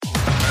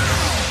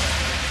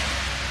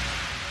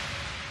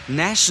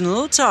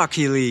National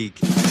Talky League.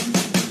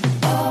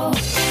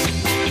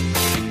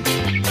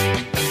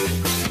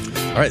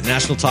 All right,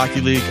 National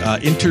Talky League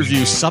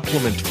interview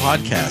supplement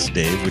podcast,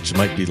 Dave, which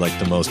might be like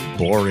the most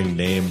boring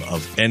name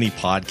of any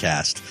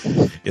podcast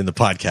in the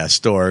podcast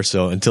store.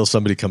 So until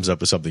somebody comes up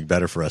with something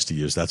better for us to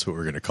use, that's what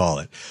we're going to call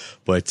it.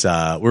 But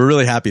we're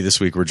really happy this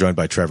week. We're joined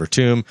by Trevor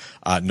Tombe,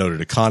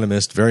 noted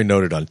economist, very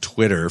noted on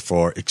Twitter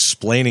for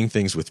explaining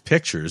things with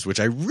pictures, which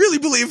I really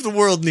believe the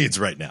world needs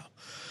right now.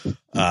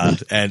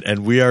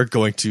 And we are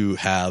going to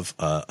have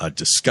a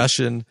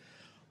discussion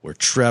where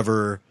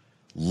Trevor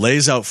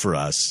lays out for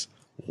us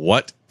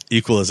what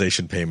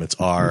equalization payments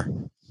are,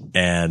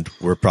 and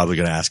we're probably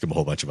going to ask him a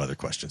whole bunch of other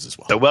questions as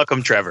well. So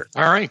welcome, Trevor.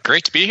 All right.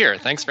 Great to be here.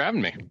 Thanks for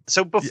having me.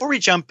 So before we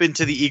jump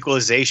into the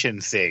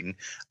equalization thing,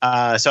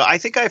 so I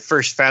think I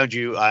first found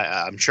you,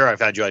 I'm sure I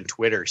found you on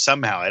Twitter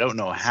somehow. I don't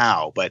know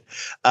how, but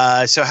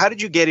so how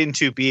did you get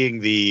into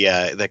being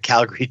the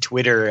Calgary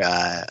Twitter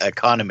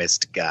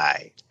economist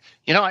guy?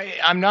 You know,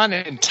 I'm not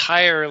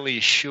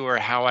entirely sure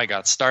how I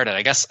got started.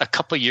 I guess a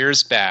couple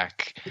years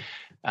back,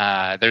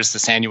 there's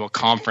this annual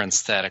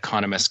conference that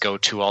economists go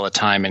to all the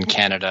time in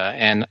Canada.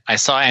 And I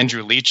saw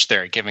Andrew Leach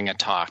there giving a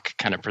talk,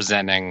 kind of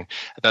presenting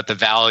about the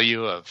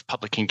value of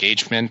public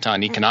engagement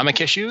on economic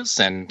issues,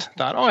 and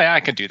thought, oh, yeah, I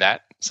could do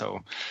that.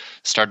 So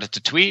started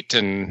to tweet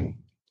and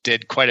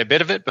did quite a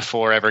bit of it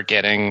before ever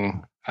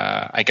getting,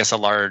 I guess, a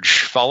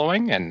large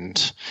following.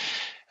 And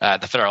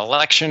the federal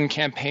election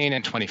campaign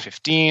in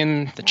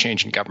 2015, the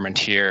change in government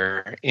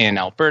here in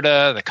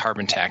Alberta, the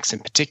carbon tax in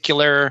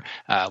particular,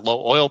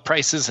 low oil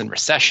prices and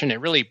recession, it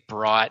really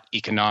brought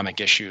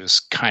economic issues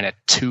kind of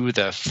to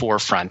the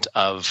forefront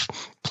of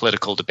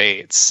political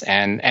debates.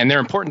 And they're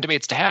important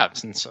debates to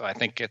have. And so I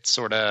think it's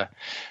sort of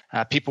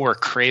people were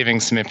craving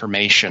some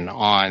information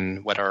on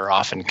what are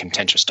often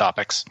contentious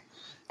topics.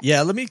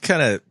 Yeah, let me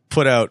kind of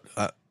put out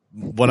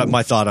what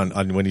my thought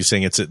on when you're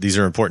saying these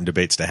are important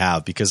debates to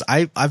have, because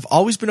I've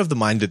always been of the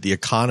mind that the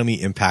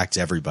economy impacts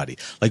everybody.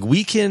 Like,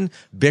 we can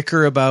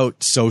bicker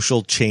about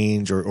social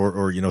change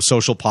or you know,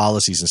 social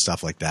policies and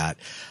stuff like that.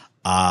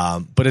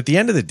 But at the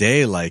end of the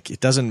day, like, it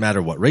doesn't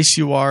matter what race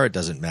you are. It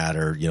doesn't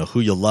matter, you know,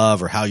 who you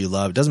love or how you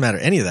love. It doesn't matter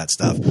any of that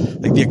stuff.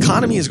 Like, the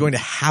economy is going to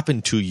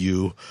happen to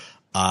you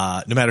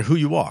no matter who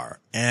you are.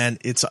 And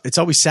it's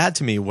always sad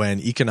to me when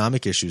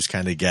economic issues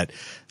kind of get,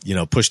 you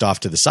know, pushed off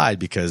to the side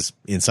because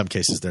in some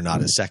cases they're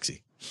not as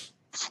sexy.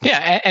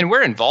 Yeah, and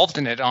we're involved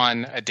in it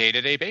on a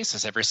day-to-day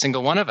basis, every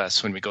single one of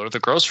us, when we go to the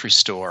grocery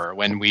store,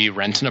 when we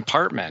rent an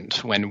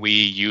apartment, when we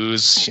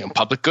use, you know,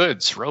 public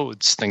goods,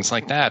 roads, things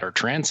like that, or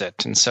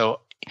transit. And so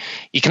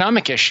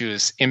economic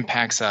issues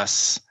impacts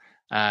us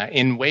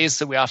in ways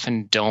that we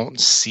often don't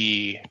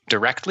see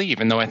directly,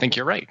 even though I think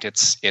you're right.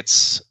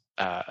 It's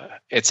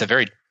a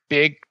very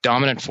big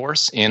dominant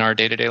force in our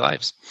day-to-day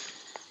lives.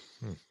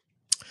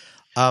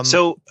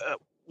 So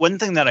one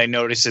thing that I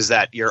notice is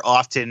that you're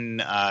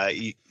often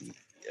I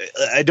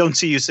don't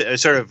see you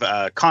sort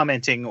of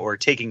commenting or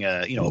taking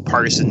a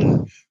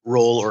partisan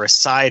role or a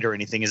side or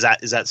anything. Is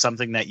that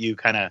something that you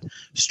kind of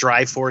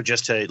strive for,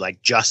 just to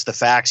like just the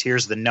facts?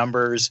 Here's the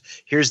numbers.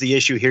 Here's the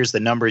issue. Here's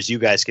the numbers. You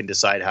guys can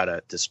decide how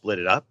to split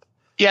it up.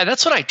 Yeah,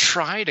 that's what I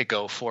try to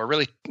go for,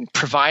 really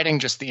providing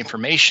just the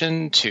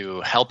information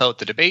to help out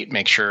the debate,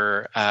 make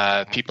sure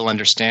people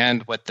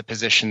understand what the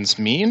positions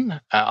mean.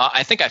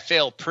 I think I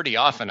fail pretty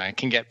often. I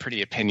can get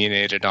pretty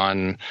opinionated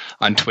on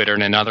Twitter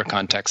and in other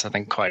contexts, I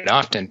think, quite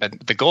often.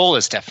 But the goal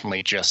is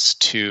definitely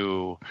just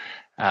to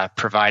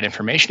provide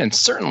information, and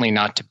certainly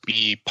not to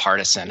be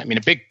partisan. I mean,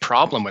 a big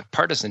problem with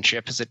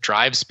partisanship is it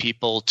drives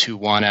people to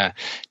want to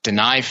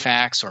deny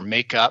facts or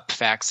make up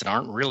facts that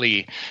aren't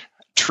really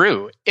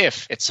true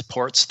if it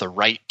supports the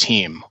right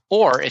team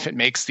or if it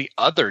makes the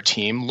other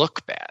team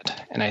look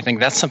bad. And I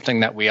think that's something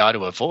that we ought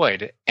to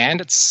avoid.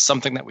 And it's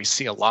something that we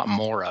see a lot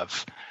more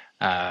of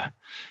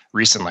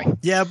recently.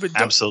 Yeah, but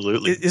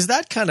absolutely. Is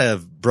that kind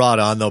of brought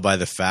on, though, by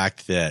the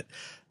fact that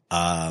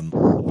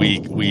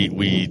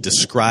we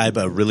describe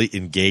a really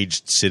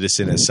engaged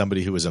citizen as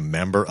somebody who is a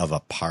member of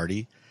a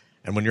party?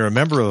 And when you're a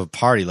member of a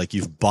party, like,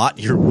 you've bought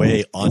your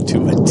way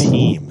onto a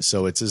team.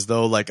 So it's as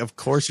though, like, of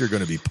course you're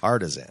going to be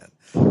partisan.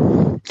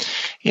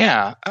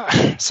 Yeah.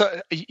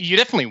 So you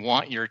definitely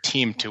want your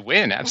team to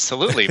win,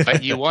 absolutely,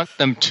 but you want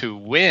them to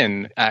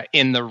win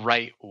in the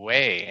right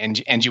way,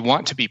 and you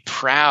want to be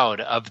proud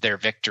of their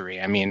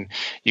victory. I mean,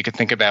 you could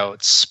think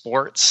about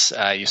sports.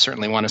 You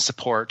certainly want to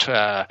support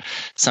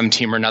some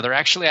team or another.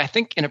 Actually, I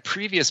think in a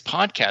previous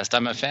podcast,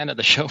 I'm a fan of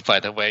the show, by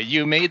the way,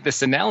 you made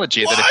this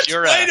analogy that if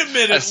you're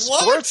a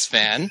sports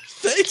fan.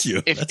 Thank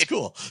you. That's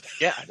cool.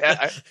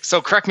 Yeah. So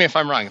correct me if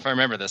I'm wrong, if I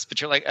remember this, but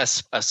you're like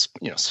a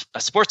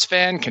sports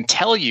fan can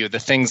tell you the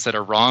things that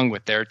are wrong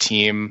with their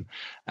team,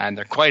 and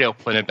they're quite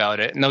open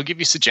about it. And they'll give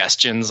you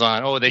suggestions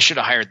on, oh, they should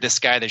have hired this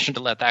guy, they shouldn't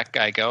have let that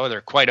guy go.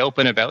 They're quite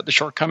open about the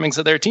shortcomings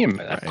of their team.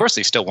 Right. Of course,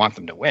 they still want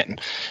them to win.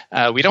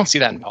 We don't see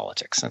that in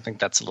politics. I think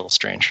that's a little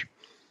strange.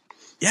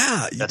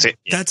 Yeah, that's it.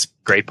 That's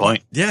great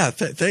point. Yeah,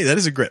 that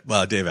is a great.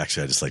 Well, Dave,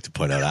 actually, I just like to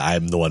point out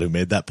I'm the one who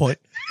made that point.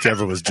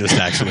 Trevor was just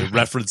actually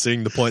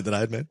referencing the point that I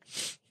had made.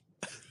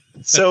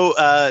 So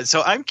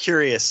I'm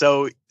curious.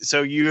 So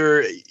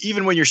you're,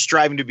 even when you're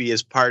striving to be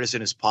as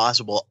partisan as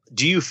possible,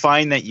 do you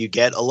find that you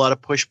get a lot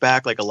of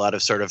pushback, like a lot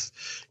of sort of,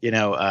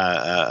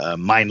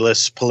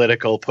 mindless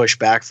political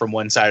pushback from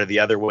one side or the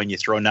other when you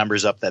throw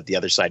numbers up that the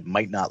other side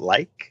might not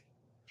like?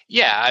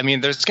 Yeah, I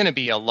mean, there's going to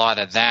be a lot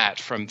of that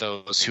from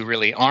those who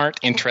really aren't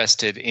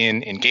interested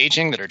in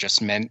engaging, that are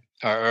just meant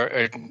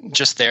or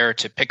just there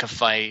to pick a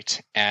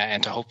fight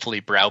and to hopefully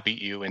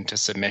browbeat you into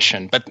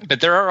submission. But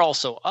there are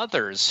also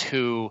others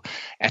who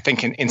I think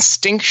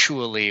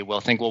instinctually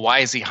will think, well, why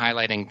is he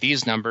highlighting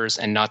these numbers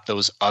and not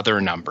those other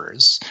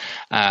numbers?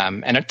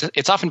 And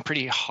it's often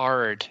pretty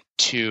hard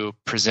to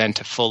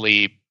present a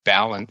fully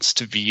balanced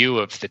view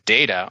of the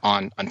data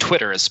on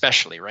Twitter,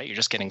 especially, right? You're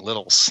just getting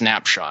little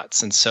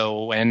snapshots. And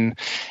so when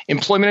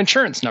employment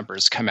insurance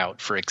numbers come out,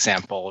 for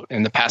example,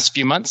 in the past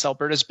few months,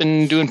 Alberta's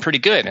been doing pretty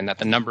good, and that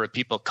the number of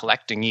people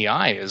collecting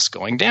EI is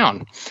going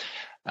down.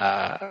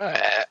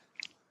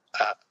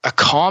 A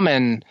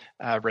common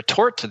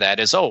retort to that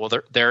is,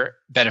 their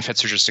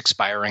benefits are just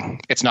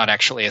expiring. It's not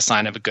actually a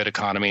sign of a good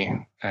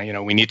economy.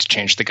 We need to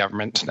change the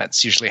government.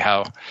 That's usually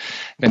how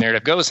the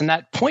narrative goes. And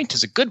that point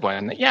is a good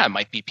one. That, it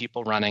might be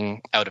people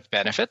running out of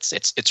benefits.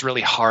 It's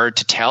really hard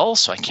to tell,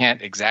 so I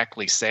can't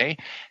exactly say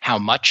how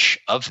much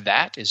of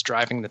that is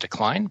driving the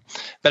decline.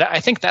 But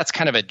I think that's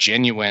kind of a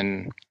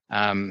genuine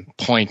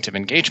point of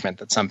engagement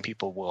that some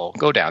people will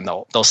go down.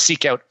 They'll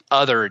seek out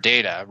other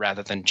data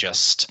rather than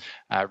just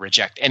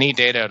reject any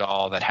data at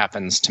all that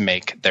happens to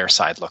make their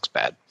side looks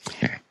bad.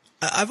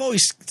 I've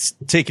always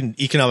taken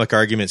economic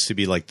arguments to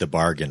be like the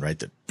bargain,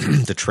 right?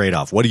 The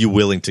trade-off. What are you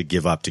willing to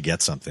give up to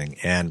get something?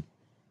 And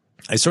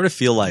I sort of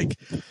feel like,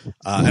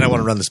 and I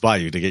want to run this by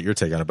you to get your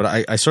take on it,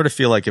 but I sort of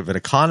feel like if an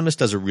economist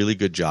does a really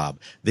good job,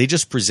 they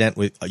just present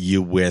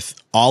you with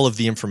all of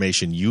the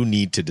information you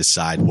need to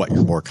decide what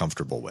you're more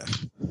comfortable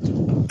with.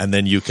 And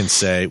then you can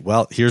say,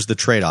 well, here's the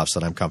trade-offs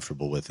that I'm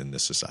comfortable with in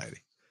this society.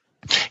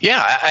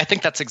 Yeah, I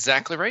think that's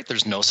exactly right.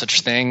 There's no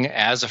such thing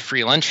as a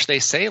free lunch, they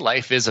say.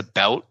 Life is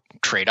about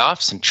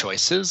trade-offs and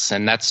choices,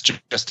 and that's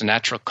just a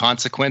natural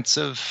consequence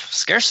of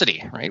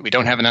scarcity, right? We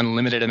don't have an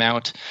unlimited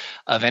amount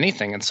of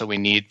anything, and so we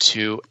need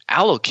to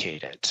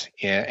allocate it.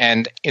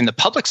 And in the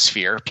public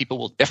sphere, people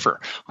will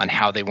differ on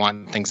how they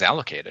want things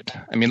allocated.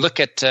 I mean, look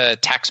at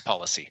tax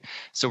policy.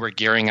 So we're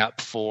gearing up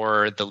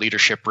for the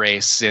leadership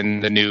race in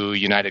the new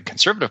United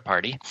Conservative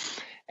Party.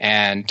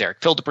 And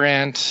Derek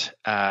Fildebrandt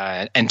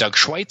and Doug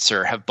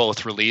Schweitzer have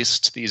both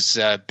released these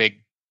big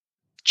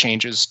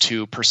changes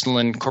to personal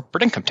and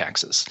corporate income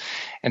taxes.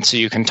 And so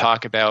you can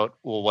talk about,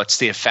 well, what's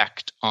the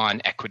effect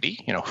on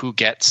equity? Who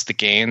gets the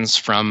gains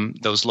from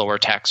those lower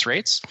tax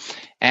rates?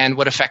 And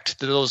what effect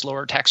do those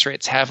lower tax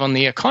rates have on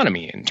the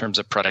economy in terms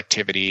of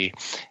productivity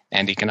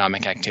and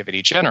economic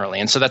activity generally?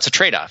 And so that's a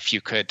trade-off.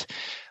 You could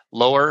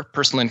lower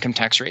personal income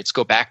tax rates,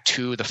 go back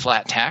to the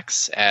flat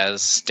tax,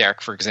 as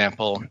Derek, for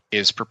example,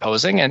 is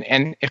proposing.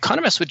 And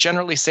economists would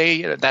generally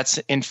say that's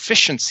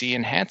efficiency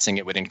enhancing.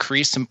 It would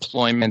increase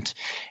employment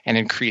and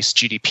increase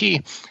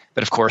GDP.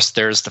 But of course,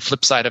 there's the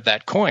flip side of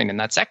that coin, and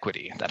that's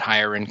equity, that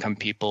higher income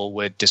people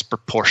would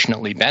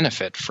disproportionately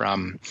benefit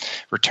from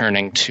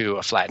returning to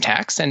a flat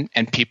tax. And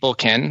people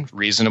can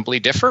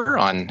reasonably differ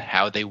on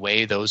how they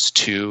weigh those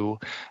two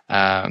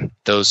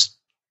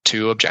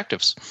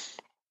objectives.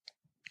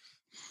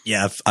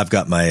 Yeah, I've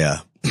got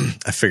my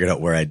I figured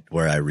out where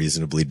I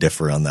reasonably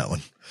differ on that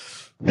one.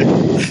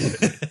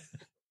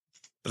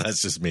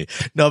 That's just me.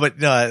 No,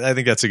 I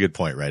think that's a good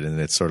point, right? And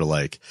it's sort of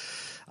like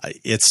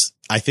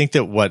I think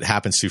that what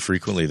happens too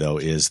frequently though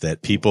is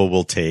that people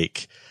will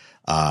take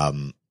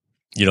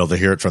they'll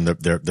hear it from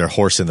their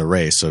horse in the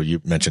race. So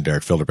you mentioned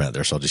Derek Fildebrandt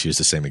there, so I'll just use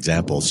the same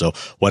example. So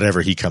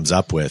whatever he comes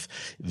up with,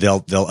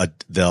 they'll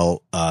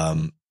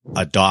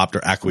adopt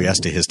or acquiesce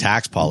to his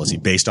tax policy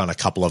based on a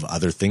couple of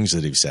other things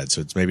that he's said. So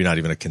it's maybe not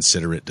even a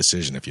considerate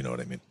decision, if you know what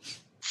I mean.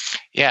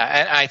 Yeah,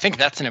 and I think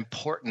that's an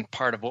important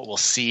part of what we'll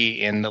see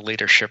in the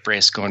leadership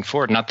race going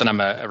forward. Not that I'm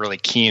a really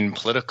keen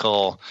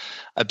political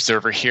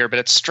observer here, but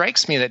it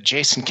strikes me that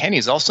Jason Kenney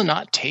is also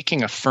not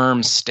taking a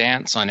firm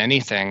stance on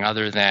anything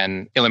other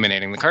than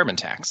eliminating the carbon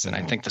tax. And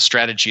I think the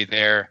strategy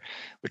there,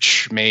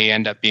 which may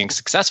end up being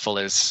successful,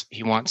 is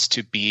he wants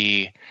to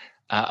be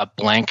a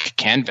blank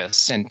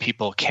canvas, and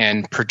people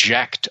can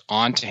project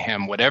onto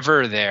him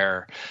whatever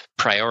their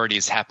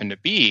priorities happen to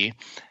be.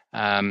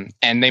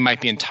 And they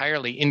might be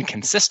entirely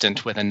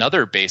inconsistent with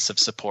another base of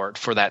support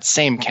for that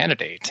same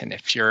candidate. And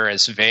if you're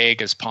as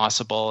vague as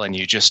possible and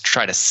you just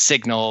try to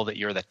signal that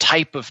you're the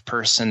type of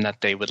person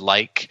that they would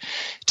like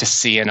to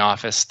see in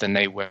office, then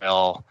they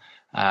will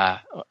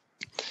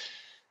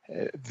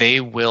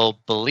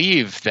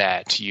believe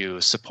that you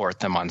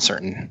support them on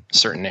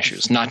certain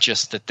issues, not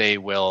just that they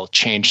will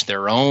change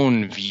their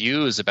own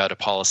views about a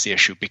policy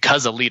issue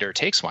because a leader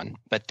takes one,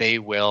 but they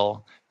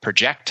will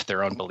project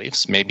their own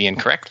beliefs, maybe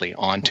incorrectly,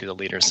 onto the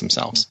leaders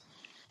themselves.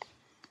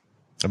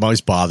 I'm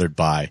always bothered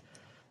by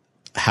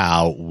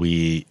how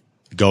we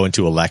go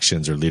into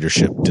elections or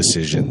leadership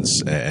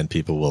decisions and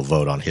people will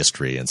vote on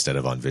history instead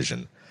of on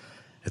vision.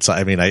 It's,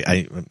 I mean,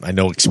 I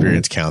know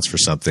experience counts for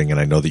something, and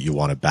I know that you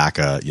want to back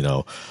a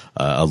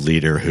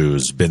leader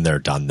who's been there,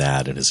 done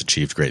that, and has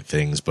achieved great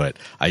things. But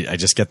I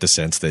just get the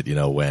sense that,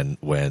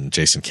 when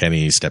Jason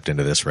Kenney stepped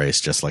into this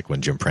race, just like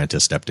when Jim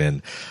Prentice stepped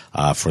in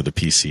for the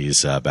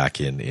PCs back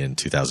in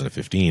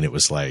 2015, it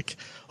was like,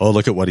 oh,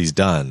 look at what he's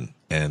done.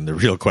 And the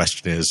real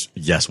question is,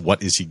 yes,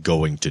 what is he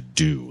going to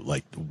do?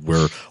 Like,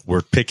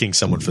 we're picking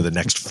someone for the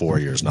next 4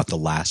 years, not the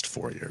last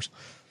 4 years.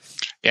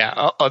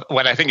 Yeah,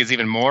 what I think is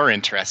even more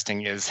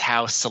interesting is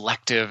how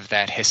selective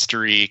that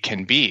history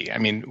can be. I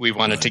mean, we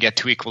wanted to get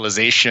to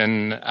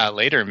equalization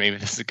later. Maybe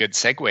this is a good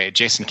segue.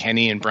 Jason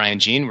Kenney and Brian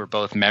Jean were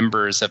both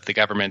members of the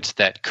government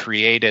that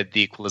created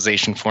the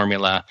equalization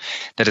formula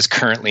that is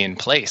currently in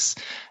place.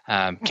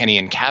 Kenney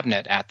in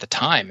cabinet at the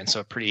time, and so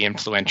a pretty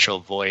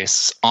influential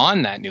voice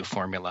on that new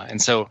formula.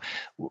 And so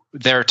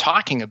they're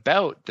talking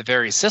about the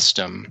very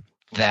system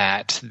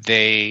that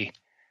they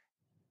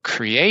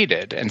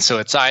created. And so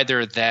it's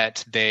either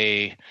that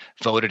they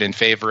voted in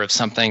favor of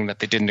something that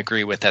they didn't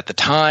agree with at the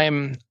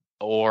time,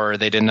 or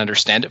they didn't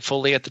understand it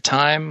fully at the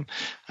time.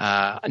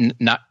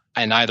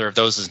 And either of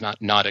those is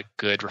not a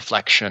good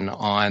reflection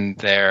on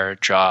their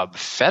job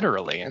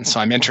federally. And so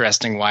I'm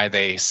interested why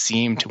they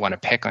seem to want to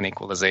pick on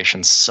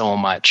equalization so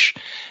much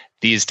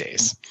these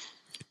days.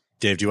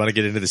 Dave, do you want to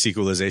get into this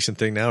equalization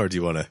thing now, or do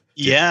you want to?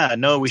 Yeah,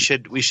 no, we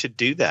should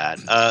do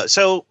that.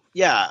 So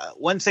yeah,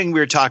 one thing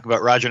we were talking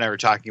about, Roger and I were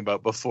talking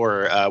about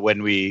before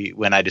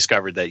when I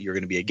discovered that you're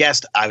going to be a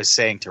guest, I was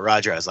saying to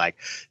Roger, I was like,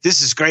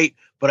 this is great,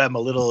 but I'm a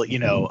little,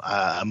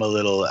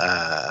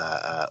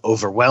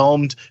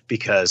 overwhelmed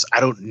because I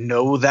don't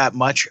know that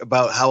much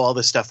about how all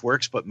this stuff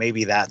works, but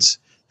maybe that's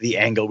the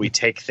angle we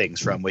take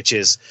things from, which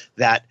is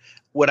that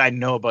what I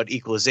know about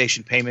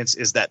equalization payments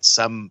is that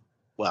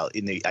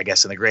in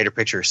the greater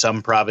picture,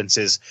 some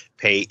provinces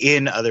pay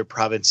in, other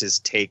provinces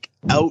take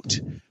out,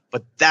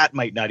 but that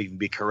might not even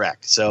be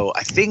correct. So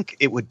I think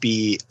it would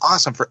be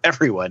awesome for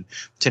everyone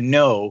to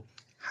know,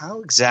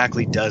 how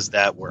exactly does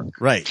that work?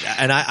 Right.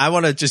 And I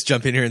want to just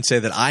jump in here and say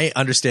that I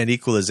understand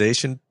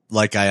equalization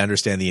like I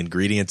understand the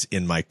ingredients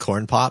in my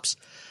corn pops.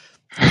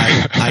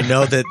 I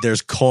know that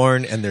there's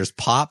corn and there's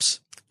pops,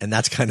 and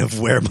that's kind of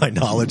where my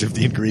knowledge of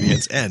the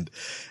ingredients end.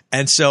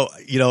 And so,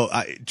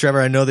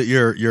 Trevor, I know that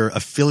you're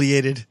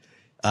affiliated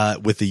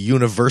with the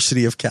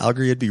University of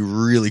Calgary. It'd be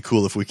really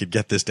cool if we could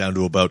get this down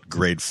to about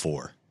grade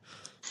 4.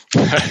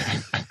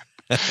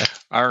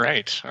 All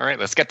right.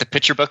 Let's get the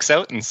picture books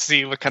out and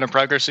see what kind of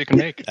progress we can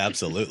make.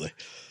 Absolutely.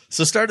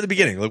 So start at the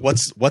beginning. Like,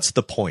 what's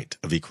the point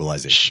of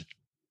equalization?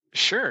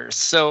 Sure.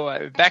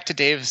 So back to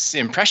Dave's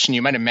impression,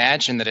 you might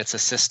imagine that it's a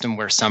system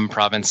where some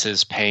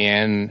provinces pay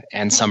in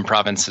and some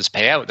provinces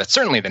pay out. That's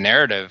certainly the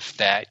narrative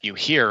that you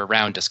hear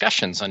around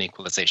discussions on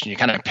equalization. You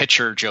kind of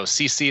picture Joe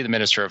Ceci, the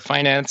Minister of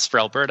Finance for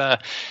Alberta,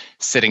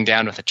 sitting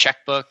down with a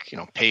checkbook,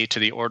 pay to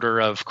the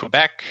order of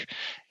Quebec,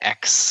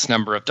 X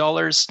number of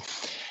dollars.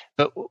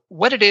 But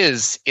what it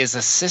is a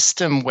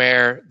system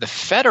where the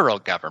federal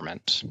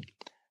government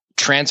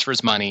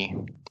transfers money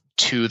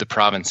to the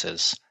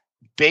provinces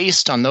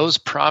based on those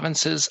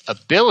provinces'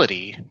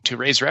 ability to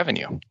raise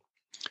revenue.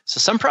 So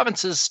some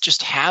provinces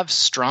just have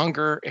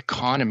stronger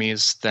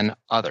economies than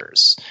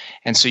others.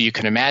 And so you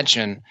can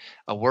imagine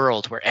a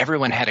world where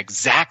everyone had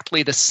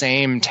exactly the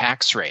same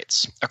tax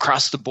rates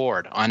across the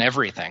board on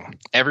everything.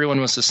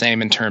 Everyone was the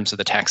same in terms of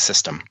the tax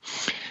system.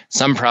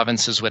 Some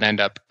provinces would end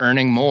up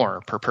earning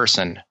more per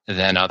person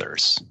than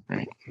others.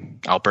 Right?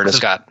 Alberta's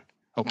got,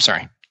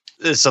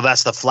 So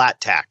that's the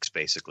flat tax,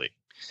 basically.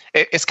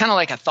 It's kind of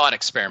like a thought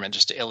experiment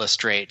just to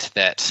illustrate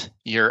that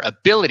your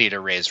ability to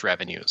raise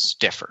revenues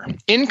differ.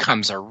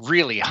 Incomes are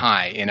really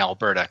high in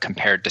Alberta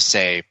compared to,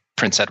 say,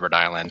 Prince Edward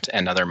Island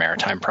and other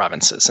maritime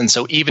provinces. And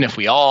so even if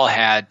we all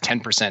had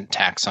 10%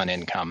 tax on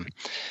income,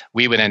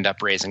 we would end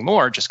up raising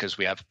more just because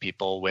we have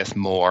people with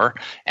more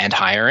and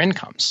higher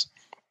incomes.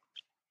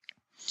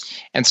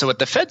 And so what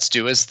the feds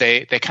do is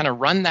they kind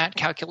of run that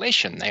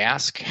calculation. They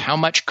ask, how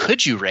much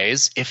could you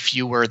raise if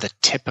you were the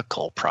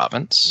typical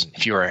province,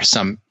 if you were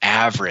some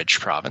average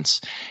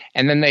province,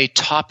 and then they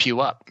top you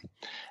up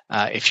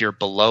if you're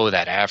below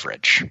that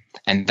average.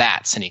 And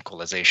that's an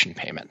equalization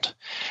payment.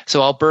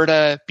 So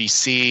Alberta,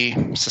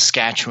 BC,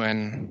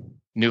 Saskatchewan,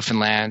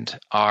 Newfoundland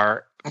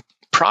are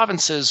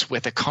provinces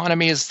with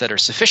economies that are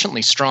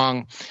sufficiently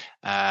strong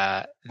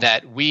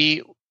that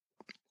we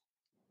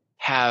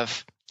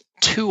have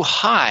too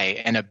high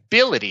an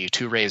ability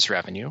to raise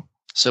revenue,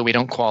 so we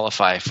don't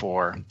qualify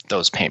for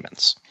those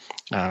payments.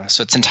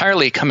 So it's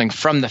entirely coming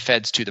from the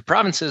feds to the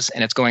provinces,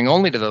 and it's going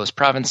only to those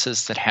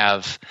provinces that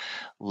have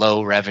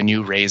low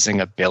revenue raising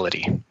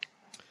ability.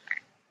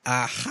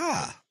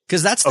 Aha.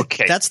 Because that's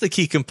the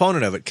key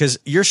component of it. Because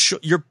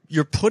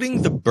you're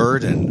putting the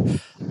burden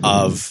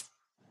of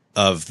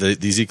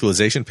these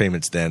equalization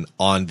payments then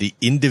on the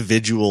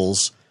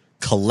individuals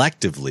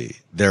collectively,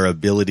 their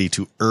ability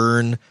to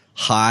earn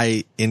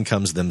high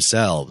incomes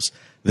themselves,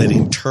 that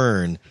in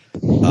turn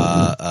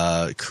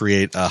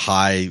create a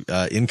high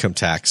income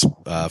tax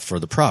for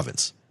the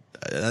province.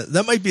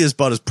 That might be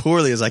about as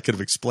poorly as I could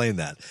have explained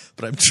that,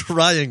 but I'm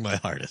trying my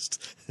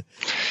hardest.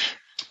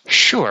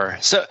 Sure.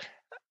 So,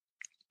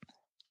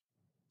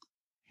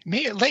 let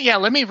me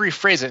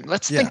rephrase it.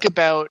 Let's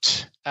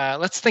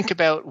think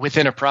about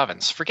within a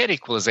province. Forget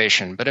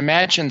equalization, but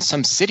imagine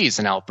some cities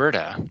in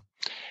Alberta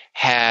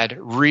had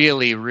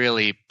really,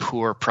 really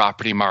poor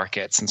property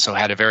markets, and so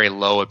had a very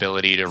low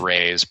ability to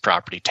raise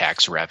property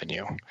tax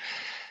revenue.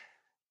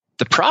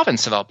 The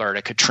province of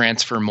Alberta could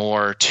transfer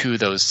more to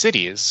those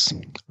cities,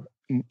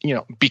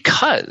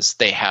 because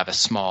they have a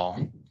small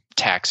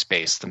tax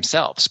base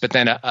themselves. But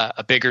then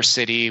a bigger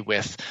city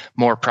with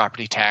more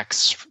property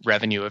tax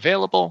revenue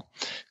available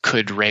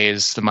could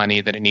raise the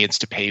money that it needs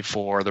to pay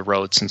for the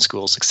roads and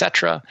schools,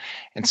 etc.,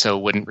 and so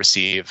wouldn't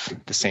receive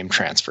the same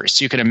transfers.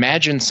 So you can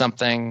imagine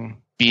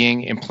something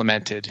being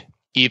implemented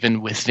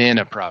even within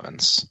a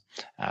province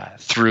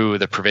through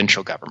the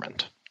provincial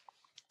government.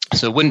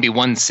 So it wouldn't be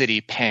one city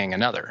paying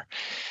another.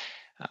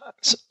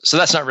 So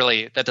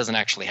that doesn't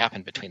actually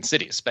happen between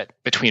cities, but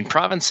between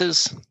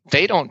provinces,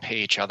 they don't pay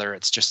each other.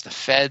 It's just the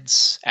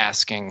feds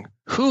asking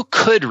who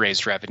could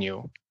raise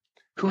revenue,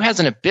 who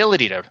has an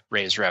ability to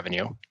raise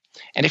revenue.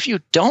 And if you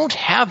don't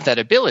have that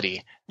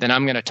ability, then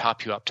I'm going to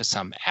top you up to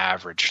some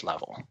average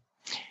level.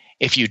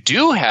 If you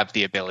do have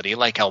the ability,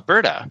 like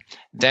Alberta,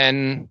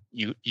 then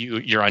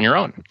you're on your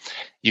own.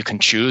 You can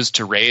choose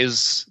to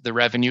raise the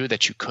revenue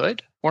that you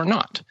could or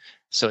not.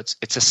 So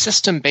it's a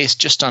system based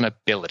just on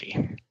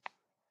ability.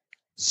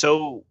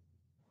 So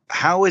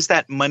how is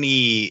that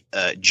money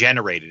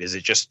generated? Is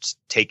it just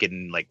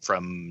taken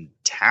from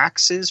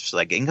taxes,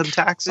 like income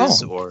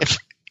taxes? Or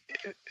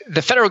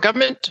the federal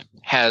government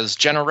has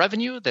general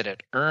revenue that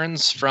it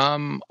earns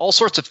from all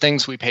sorts of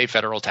things we pay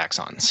federal tax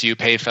on. So you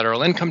pay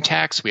federal income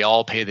tax. We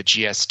all pay the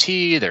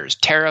GST. There's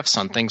tariffs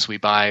on things we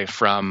buy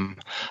from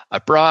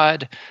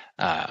abroad.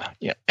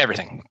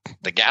 Everything.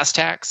 The gas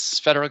tax,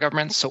 federal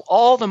government. So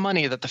all the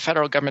money that the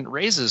federal government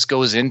raises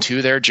goes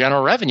into their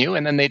general revenue,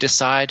 and then they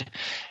decide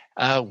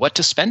what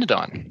to spend it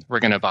on. We're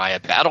going to buy a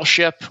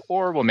battleship,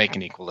 or we'll make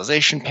an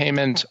equalization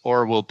payment,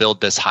 or we'll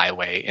build this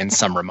highway in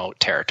some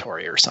remote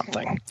territory or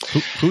something.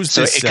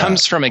 It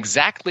comes from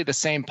exactly the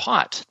same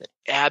pot that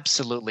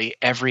absolutely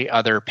every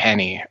other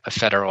penny of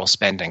federal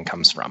spending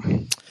comes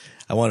from.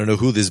 I want to know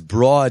who this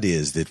broad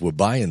is that we're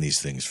buying these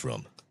things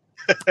from.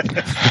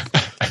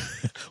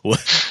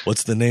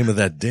 What's the name of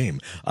that dame?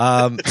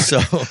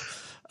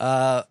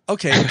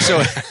 Okay,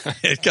 so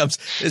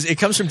it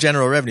comes from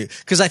general revenue,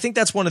 because I think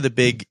that's one of the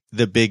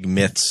big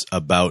myths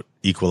about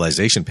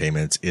equalization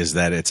payments, is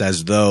that it's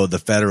as though the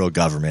federal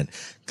government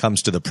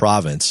comes to the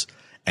province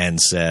and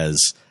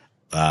says,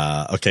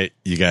 okay,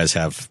 you guys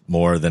have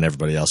more than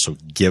everybody else, so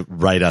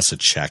write us a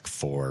check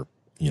for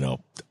 $1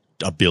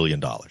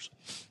 billion.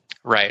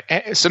 Right.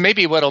 So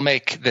maybe what'll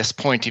make this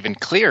point even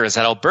clearer is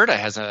that Alberta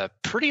has a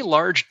pretty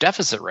large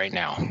deficit right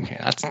now.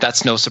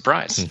 That's no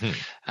surprise.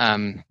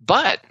 Mm-hmm.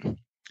 But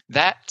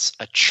that's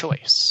a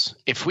choice.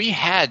 If we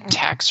had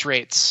tax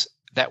rates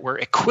that were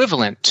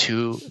equivalent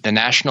to the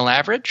national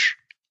average,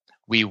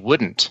 we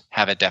wouldn't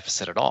have a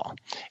deficit at all.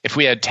 If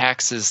we had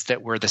taxes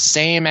that were the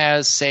same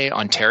as, say,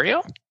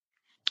 Ontario,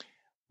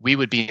 we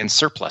would be in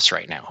surplus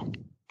right now.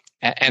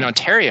 And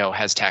Ontario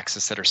has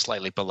taxes that are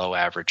slightly below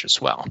average as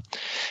well.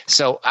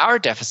 So our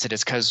deficit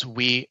is because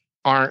we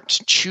aren't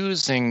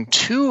choosing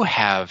to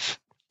have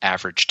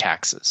average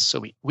taxes.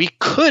 So we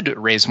could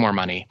raise more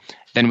money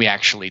than we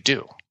actually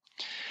do.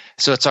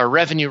 So it's our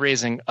revenue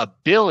raising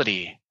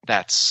ability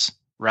that's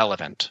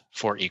relevant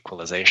for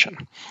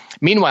equalization.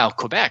 Meanwhile,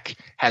 Quebec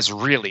has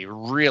really,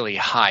 really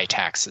high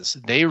taxes.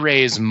 They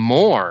raise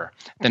more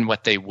than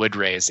what they would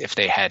raise if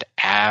they had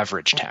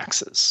average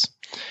taxes.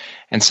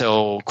 And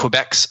so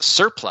Quebec's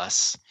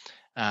surplus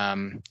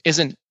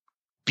isn't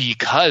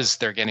because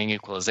they're getting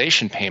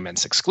equalization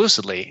payments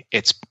exclusively.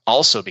 It's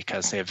also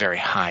because they have very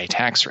high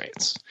tax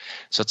rates.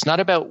 So it's not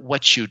about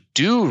what you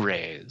do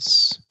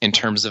raise in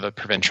terms of a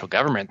provincial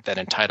government that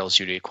entitles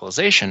you to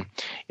equalization.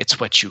 It's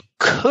what you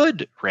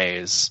could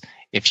raise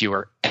if you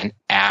were an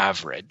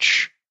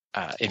average,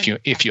 if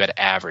you had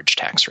average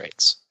tax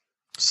rates.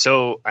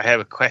 So I have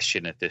a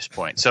question at this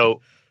point.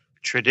 So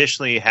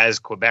traditionally, has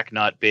Quebec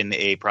not been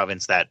a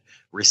province that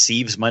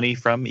receives money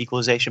from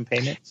equalization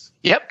payments?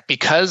 Yep,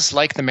 because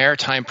like the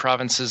maritime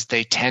provinces,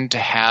 they tend to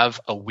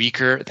have a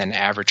weaker than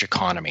average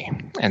economy.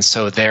 And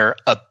so their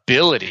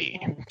ability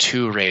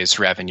to raise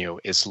revenue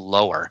is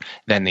lower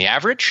than the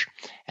average.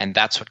 And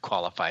that's what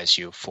qualifies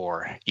you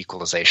for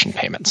equalization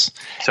payments.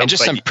 So, and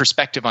just some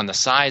perspective on the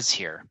size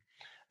here.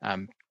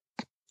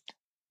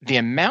 The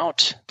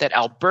amount that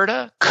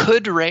Alberta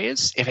could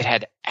raise if it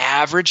had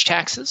average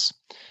taxes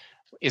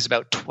is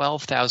about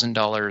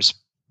 $12,000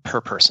 per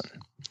person.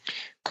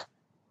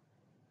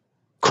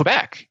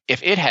 Quebec,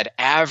 if it had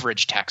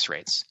average tax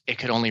rates, it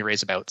could only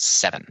raise about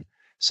 $7,000.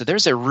 So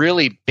there's a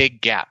really big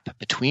gap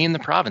between the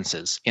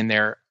provinces in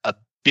their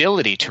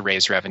ability to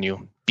raise revenue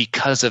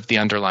because of the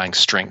underlying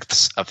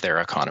strengths of their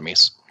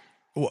economies.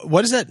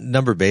 What is that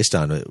number based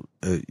on?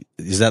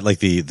 Is that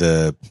like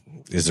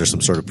is there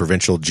some sort of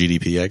provincial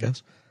GDP, I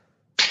guess?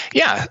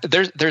 Yeah,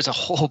 there's a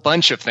whole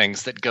bunch of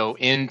things that go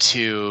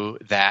into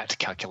that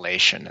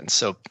calculation. And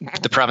so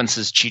the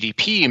province's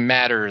GDP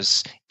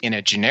matters in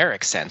a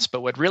generic sense.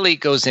 But what really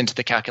goes into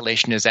the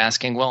calculation is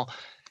asking, well,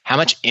 how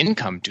much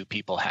income do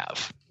people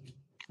have?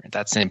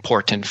 That's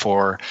important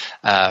for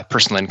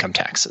personal income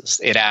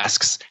taxes. It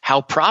asks,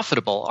 how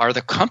profitable are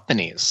the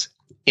companies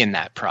in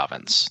that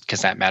province?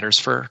 Because that matters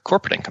for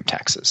corporate income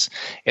taxes.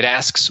 It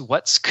asks,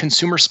 what's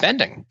consumer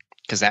spending?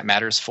 Because that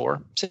matters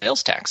for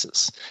sales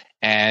taxes.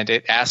 And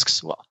it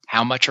asks, well,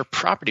 how much are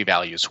property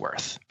values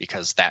worth?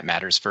 Because that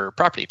matters for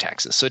property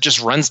taxes. So it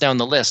just runs down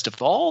the list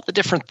of all the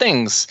different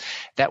things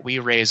that we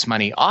raise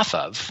money off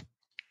of.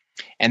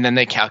 And then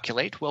they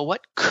calculate, well,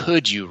 what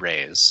could you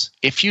raise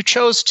if you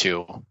chose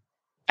to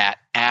at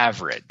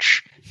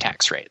average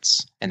tax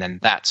rates? And then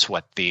that's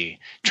what the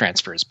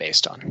transfer is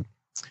based on.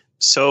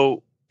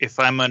 So if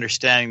I'm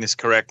understanding this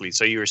correctly,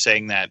 so you were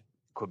saying that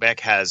Quebec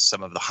has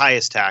some of the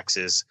highest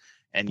taxes,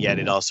 and yet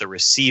it also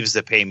receives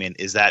the payment.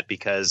 Is that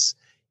because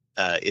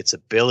its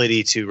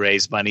ability to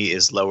raise money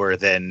is lower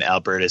than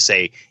Alberta,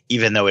 say,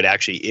 even though it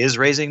actually is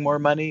raising more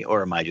money?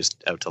 Or am I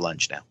just out to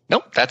lunch now?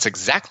 Nope, that's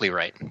exactly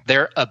right.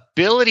 Their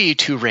ability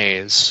to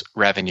raise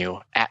revenue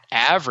at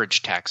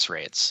average tax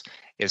rates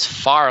is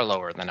far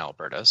lower than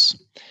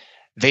Alberta's.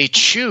 They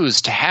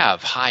choose to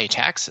have high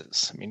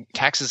taxes. I mean,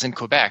 taxes in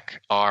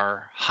Quebec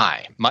are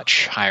high,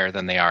 much higher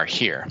than they are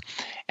here.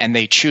 And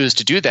they choose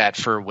to do that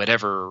for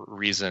whatever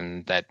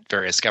reason that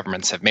various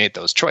governments have made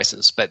those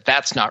choices. But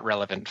that's not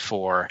relevant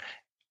for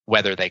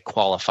whether they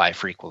qualify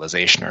for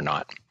equalization or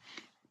not.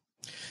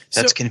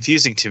 That's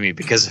confusing to me,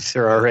 because if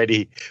they're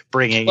already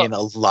bringing in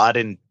a lot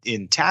in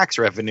tax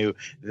revenue,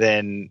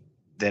 then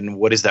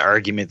what is the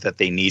argument that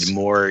they need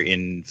more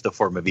in the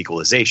form of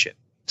equalization?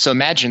 So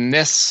imagine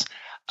this.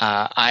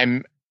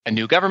 I'm a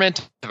new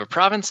government of a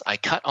province. I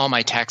cut all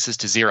my taxes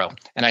to zero.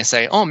 And I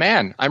say, oh,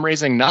 man, I'm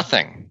raising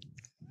nothing.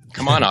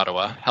 Come on,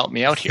 Ottawa, help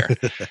me out here.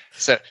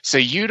 So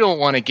you don't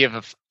want to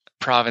give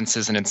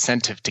provinces an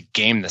incentive to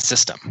game the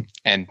system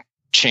and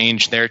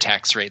change their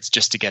tax rates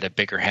just to get a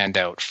bigger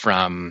handout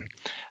from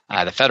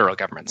the federal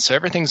government. So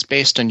everything's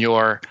based on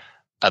your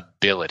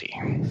ability.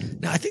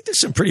 Now, I think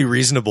there's some pretty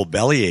reasonable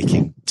belly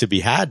aching to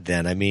be had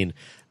then. I mean,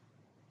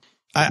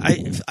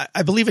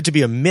 I believe it to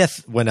be a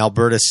myth when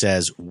Alberta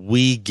says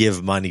we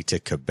give money to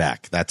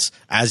Quebec. That's,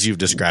 as you've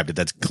described it,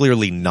 that's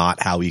clearly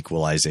not how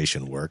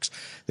equalization works.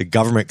 The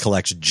government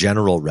collects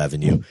general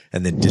revenue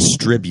and then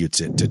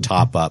distributes it to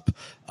top up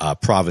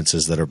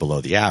provinces that are below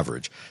the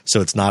average.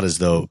 So it's not as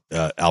though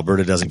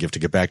Alberta doesn't give to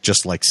Quebec,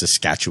 just like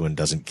Saskatchewan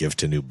doesn't give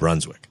to New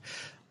Brunswick.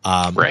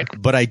 Right.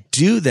 But I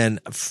do then,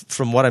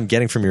 from what I'm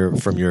getting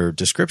from your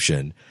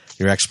description,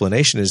 your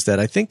explanation is that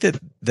I think that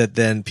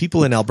then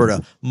people in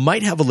Alberta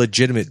might have a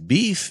legitimate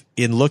beef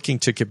in looking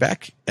to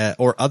Quebec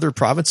or other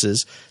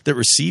provinces that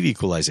receive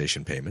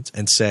equalization payments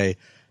and say,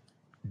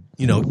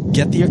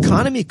 get the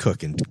economy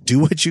cooking, do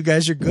what you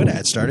guys are good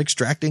at, start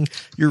extracting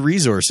your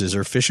resources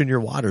or fish in your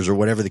waters or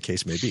whatever the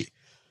case may be.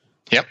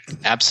 Yep,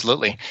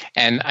 absolutely.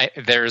 And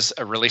there's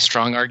a really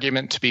strong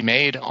argument to be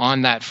made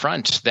on that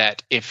front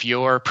that if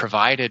you're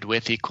provided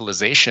with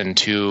equalization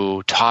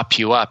to top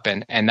you up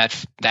and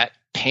that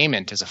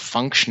payment is a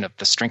function of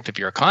the strength of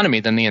your economy,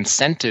 then the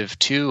incentive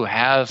to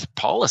have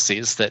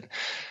policies that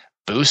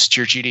boost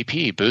your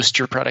GDP, boost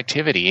your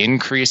productivity,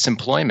 increase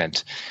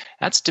employment,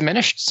 that's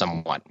diminished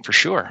somewhat for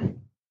sure.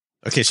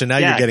 Okay, so now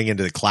you're getting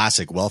into the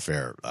classic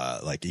welfare,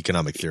 like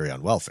economic theory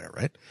on welfare,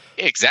 right?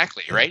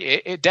 Exactly, right?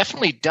 It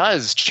definitely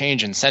does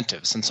change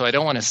incentives. And so I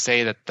don't want to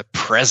say that the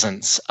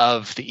presence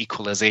of the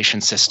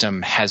equalization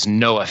system has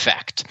no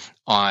effect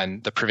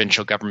on the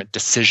provincial government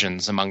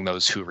decisions among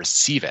those who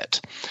receive it.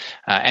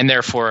 And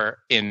therefore,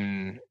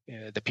 in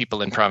the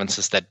people in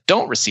provinces that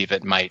don't receive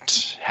it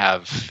might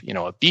have,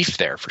 a beef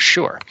there for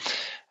sure.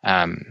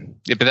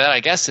 But that,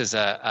 I guess, is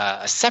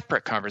a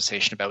separate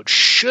conversation about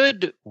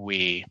should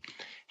we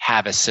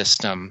have a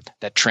system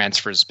that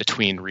transfers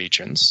between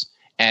regions?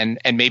 And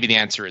maybe the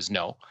answer is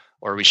no,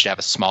 or we should have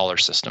a smaller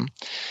system.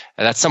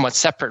 That's somewhat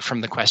separate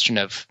from the question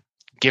of,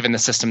 given the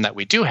system that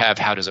we do have,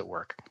 how does it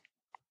work?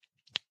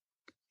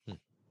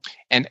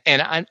 And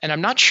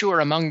I'm not sure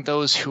among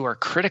those who are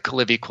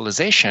critical of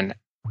equalization,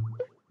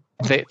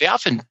 they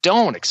often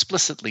don't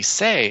explicitly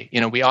say,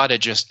 we ought to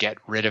just get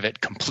rid of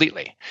it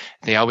completely.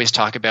 They always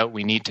talk about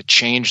we need to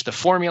change the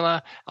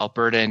formula.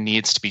 Alberta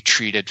needs to be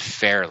treated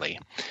fairly.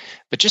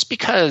 But just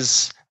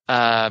because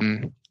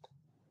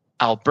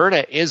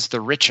Alberta is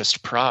the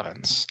richest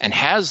province and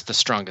has the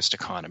strongest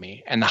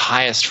economy and the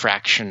highest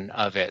fraction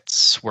of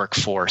its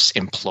workforce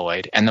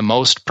employed and the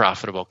most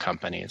profitable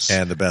companies.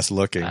 And the best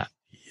looking.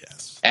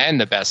 Yes.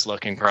 And the best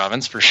looking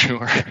province for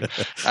sure.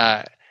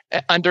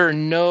 Under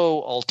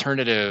no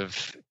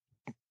alternative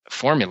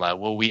formula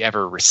will we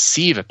ever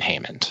receive a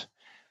payment.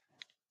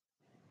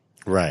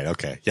 Right.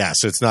 Okay. Yeah.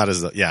 So it's not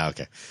as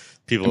okay.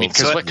 people.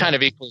 Because what kind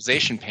of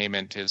equalization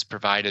payment is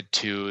provided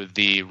to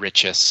the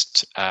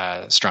richest,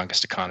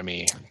 strongest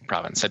economy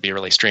province? That'd be a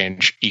really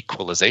strange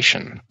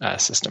equalization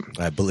system.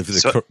 I believe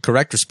the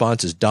correct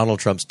response is Donald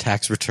Trump's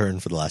tax return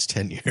for the last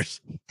 10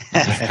 years.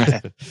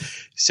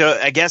 So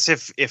I guess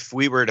if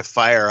we were to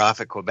fire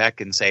off at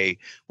Quebec and say,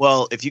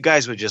 well, if you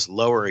guys would just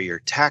lower your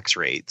tax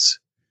rates,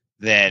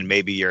 then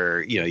maybe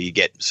you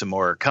get some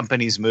more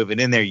companies moving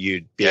in there.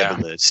 You'd be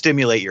able to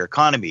stimulate your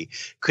economy.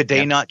 Could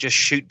they not just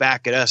shoot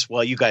back at us?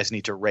 Well, you guys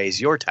need to raise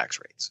your tax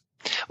rates.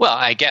 Well,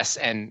 I guess,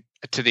 and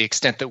to the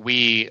extent that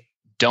we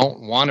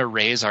don't want to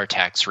raise our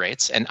tax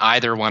rates and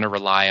either want to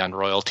rely on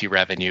royalty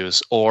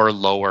revenues or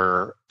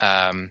lower,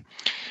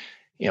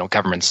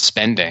 government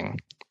spending,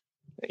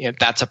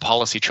 that's a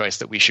policy choice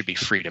that we should be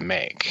free to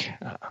make.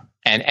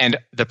 And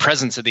the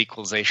presence of the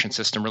equalization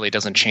system really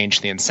doesn't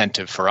change the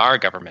incentive for our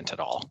government at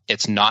all.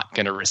 It's not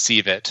going to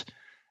receive it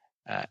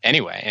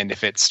anyway. And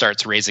if it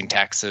starts raising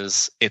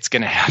taxes, it's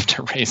going to have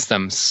to raise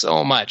them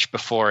so much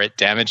before it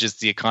damages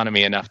the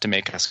economy enough to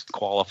make us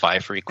qualify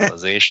for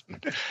equalization.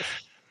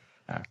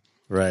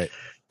 Right.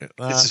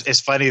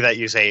 It's funny that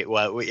you say,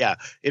 well,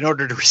 in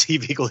order to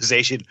receive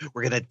equalization,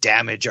 we're going to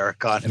damage our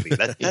economy.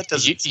 That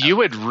doesn't you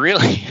would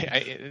really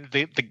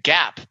the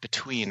gap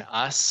between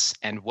us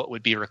and what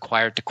would be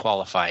required to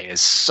qualify is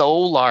so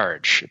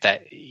large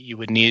that you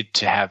would need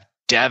to have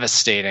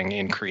devastating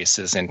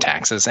increases in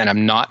taxes. And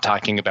I'm not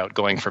talking about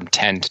going from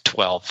 10 to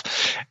 12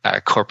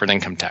 corporate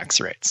income tax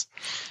rates.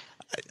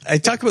 I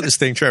talk about this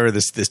thing, Trevor,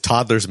 this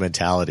toddler's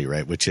mentality,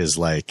 right? Which is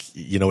like,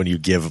 when you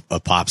give a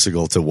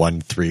popsicle to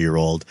one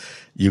 3-year-old,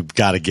 you've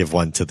got to give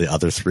one to the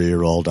other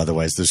 3-year-old.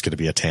 Otherwise, there's going to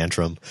be a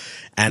tantrum.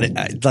 And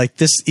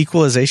this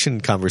equalization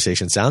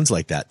conversation sounds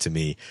like that to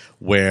me,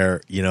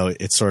 where,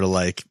 it's sort of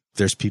like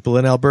there's people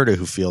in Alberta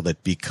who feel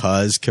that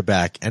because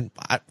Quebec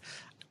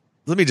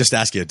let me just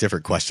ask you a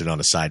different question on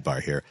a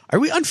sidebar here. Are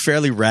we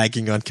unfairly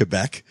ragging on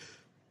Quebec?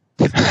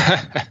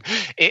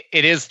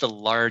 It is the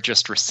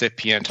largest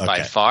recipient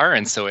by far,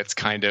 and so it's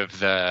kind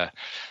of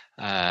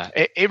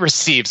it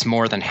receives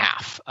more than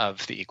half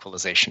of the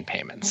equalization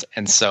payments.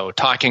 And so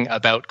talking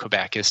about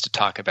Quebec is to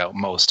talk about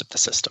most of the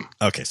system.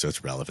 Okay, so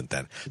it's relevant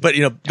then. But,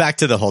 back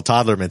to the whole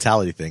toddler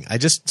mentality thing, I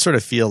just sort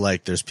of feel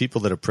like there's people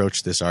that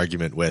approach this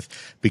argument with,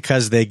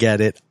 because they get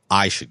it,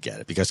 I should get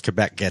it. Because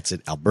Quebec gets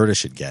it, Alberta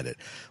should get it.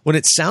 When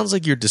it sounds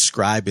like you're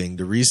describing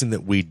the reason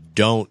that we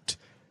don't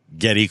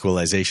get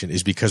equalization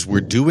is because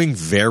we're doing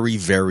very,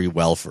 very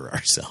well for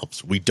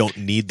ourselves. We don't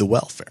need the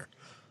welfare.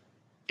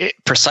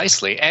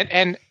 Precisely.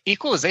 And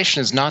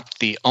equalization is not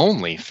the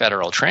only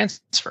federal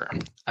transfer.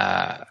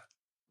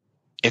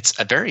 It's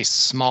a very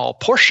small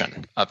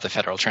portion of the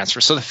federal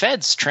transfer. So the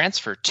feds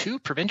transfer to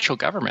provincial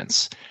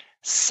governments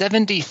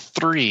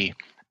 $73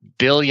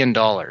 billion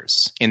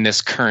in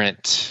this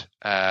current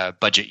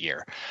budget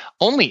year.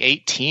 Only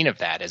 18 of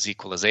that is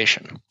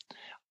equalization.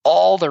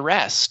 All the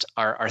rest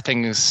are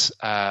things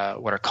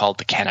what are called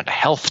the Canada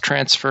Health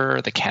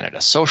Transfer, the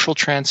Canada Social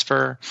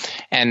Transfer.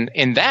 And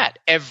in that,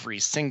 every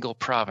single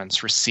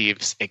province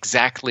receives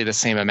exactly the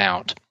same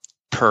amount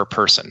per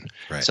person.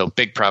 Right. So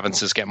big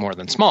provinces get more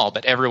than small,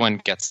 but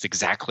everyone gets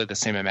exactly the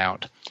same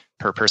amount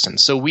per person.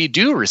 So we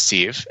do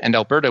receive, and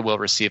Alberta will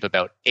receive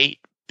about $8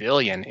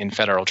 billion in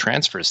federal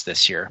transfers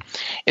this year.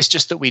 It's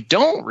just that we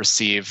don't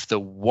receive the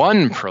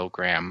one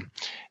program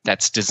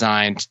that's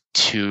designed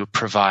to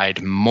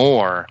provide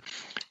more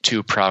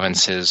to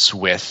provinces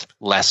with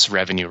less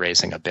revenue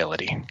raising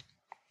ability.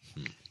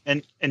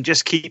 And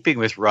just keeping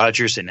with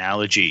Roger's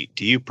analogy,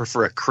 do you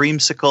prefer a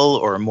creamsicle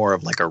or more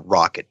of like a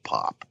rocket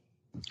pop?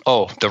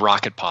 Oh, the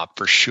rocket pop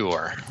for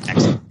sure.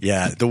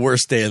 Yeah, the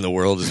worst day in the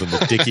world is when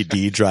the Dickie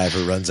D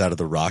driver runs out of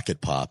the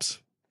rocket pops.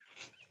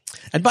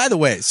 And by the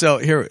way, so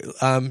here,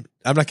 I'm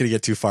not going to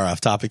get too far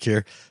off topic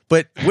here,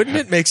 but wouldn't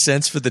it make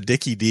sense for the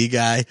Dickie D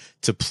guy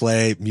to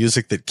play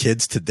music that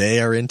kids today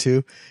are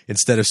into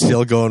instead of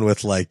still going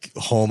with like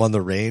Home on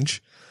the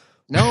Range?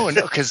 No,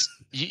 because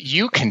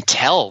you can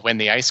tell when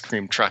the ice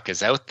cream truck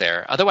is out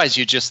there. Otherwise,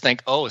 you just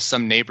think, oh,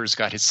 some neighbor's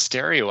got his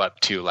stereo up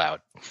too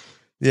loud.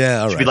 Yeah, all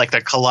right. It should be like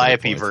the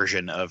Calliope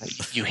version of...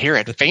 You hear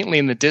it faintly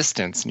in the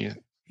distance, and you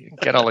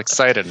get all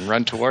excited and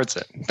run towards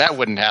it. That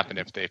wouldn't happen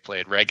if they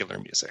played regular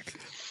music.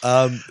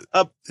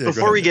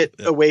 Before we get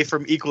away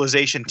from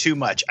equalization too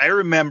much, I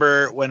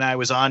remember when I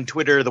was on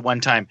Twitter the one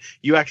time,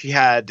 you actually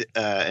had,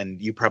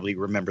 and you probably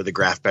remember the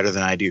graph better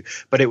than I do,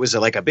 but it was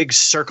like a big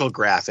circle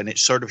graph, and it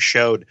sort of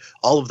showed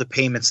all of the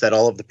payments that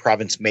all of the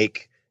province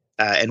make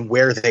and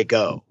where they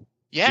go.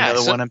 Yeah. You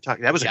know the one I'm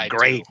talking. That was a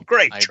great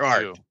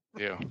chart. I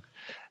do.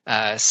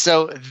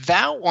 So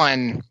that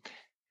one,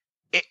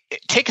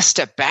 take a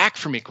step back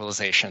from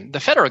equalization. The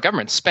federal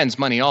government spends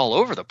money all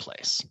over the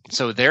place.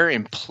 So they're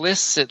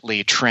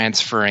implicitly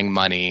transferring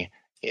money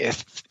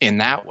in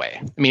that way.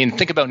 I mean,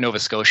 think about Nova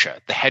Scotia,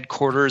 the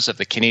headquarters of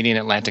the Canadian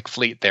Atlantic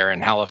Fleet there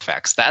in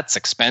Halifax. That's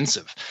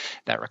expensive.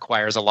 That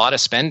requires a lot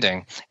of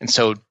spending. And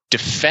so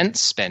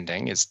defense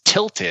spending is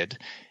tilted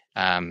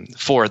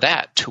for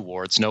that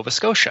towards Nova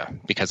Scotia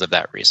because of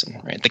that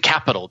reason, right? The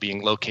capital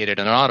being located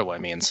in Ottawa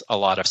means a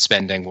lot of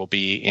spending will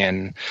be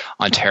in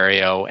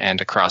Ontario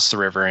and across the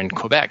river in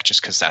Quebec,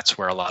 just because that's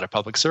where a lot of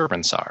public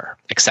servants are,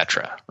 et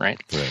cetera,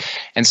 right?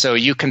 And so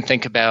you can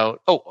think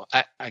about,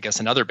 I guess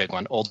another big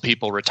one, old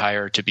people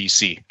retire to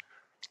BC.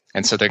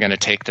 And so they're going to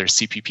take their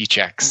CPP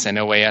checks and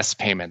OAS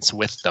payments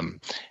with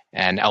them.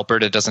 And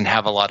Alberta doesn't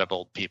have a lot of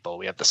old people.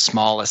 We have the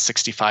smallest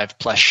 65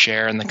 plus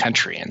share in the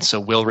country. And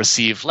so we'll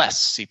receive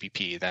less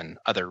CPP than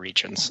other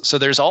regions. So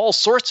there's all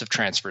sorts of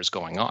transfers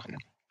going on.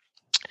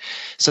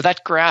 So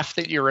that graph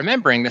that you're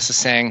remembering, this is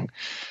saying,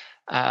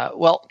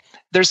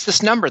 there's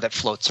this number that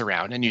floats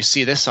around. And you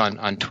see this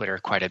on Twitter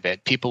quite a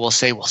bit. People will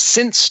say, well,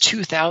 since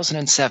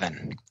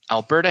 2007,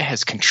 Alberta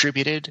has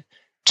contributed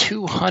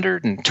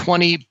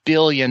 $220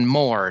 billion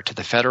more to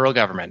the federal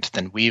government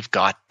than we've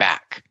got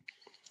back.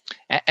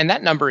 And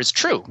that number is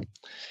true.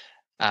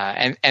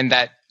 And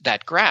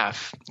that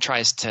graph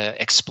tries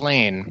to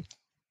explain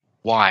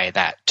why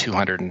that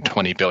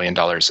 $220 billion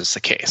is the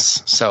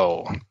case.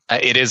 So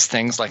it is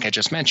things like I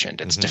just mentioned.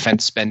 It's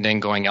defense spending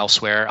going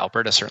elsewhere.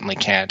 Alberta certainly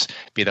can't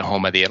be the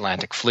home of the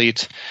Atlantic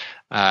Fleet.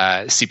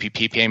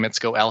 CPP payments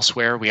go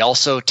elsewhere. We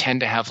also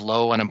tend to have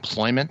low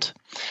unemployment.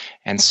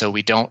 And so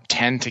we don't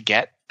tend to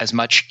get as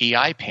much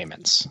EI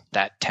payments.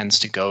 That tends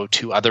to go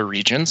to other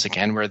regions,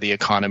 again, where the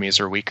economies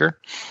are weaker.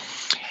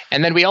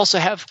 And then we also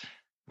have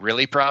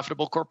really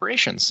profitable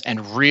corporations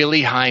and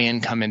really high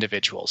income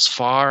individuals,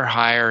 far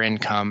higher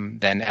income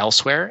than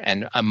elsewhere,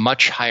 and a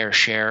much higher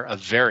share of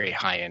very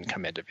high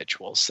income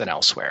individuals than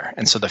elsewhere.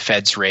 And so the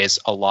feds raise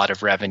a lot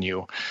of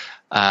revenue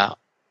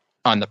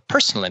on the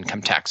personal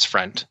income tax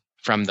front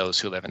from those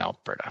who live in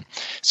Alberta.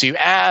 So you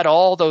add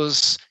all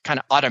those kind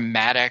of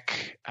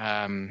automatic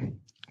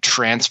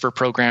transfer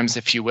programs,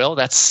 if you will,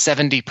 that's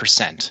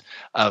 70%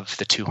 of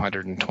the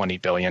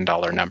 $220 billion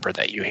number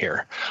that you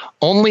hear.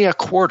 Only a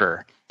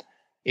quarter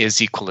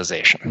is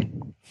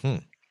equalization.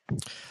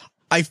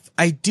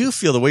 I do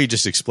feel the way you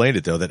just explained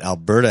it, though, that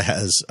Alberta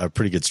has a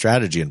pretty good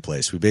strategy in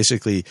place. We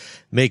basically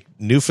make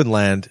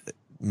Newfoundland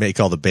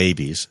make all the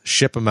babies,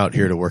 ship them out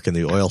here to work in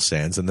the oil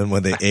sands, and then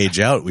when they age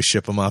out, we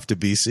ship them off to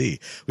BC.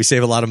 We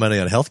save a lot of money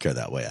on healthcare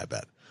that way, I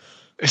bet.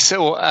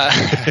 So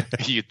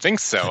you'd think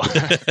so.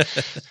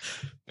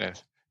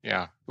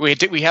 Yeah,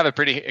 we have a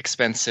pretty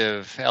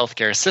expensive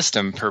healthcare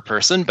system per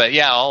person, but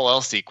yeah, all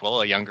else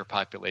equal, a younger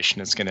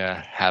population is going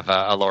to have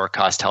a lower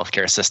cost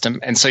healthcare system,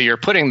 and so you're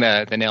putting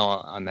the nail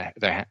on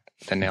the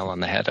nail on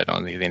the head. I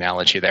don't need the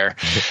analogy there.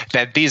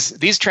 That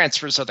these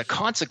transfers are the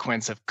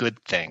consequence of good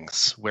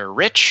things. We're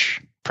rich,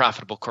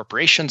 profitable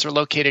corporations are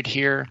located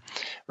here,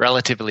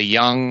 relatively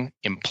young,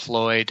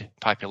 employed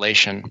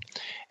population,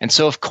 and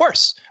so of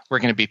course we're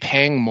going to be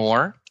paying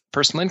more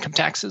personal income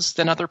taxes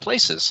than other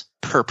places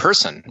per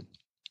person,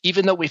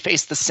 even though we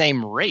face the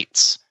same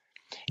rates.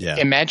 Yeah.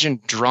 Imagine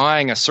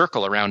drawing a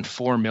circle around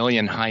 4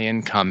 million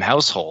high-income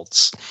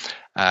households.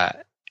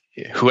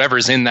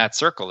 Whoever's in that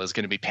circle is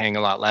going to be paying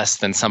a lot less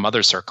than some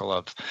other circle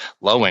of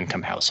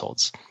low-income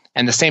households.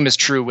 And the same is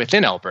true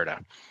within Alberta.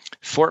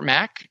 Fort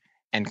Mac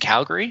and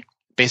Calgary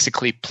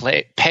basically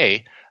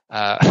pay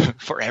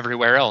for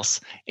everywhere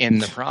else in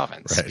the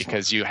province, right,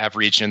 because you have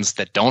regions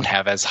that don't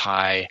have as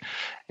high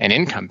an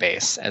income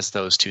base as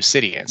those two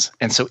cities.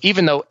 And so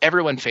even though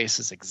everyone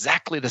faces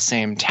exactly the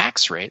same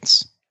tax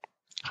rates,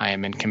 high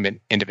income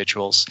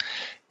individuals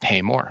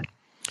pay more.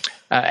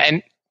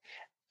 And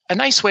a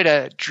nice way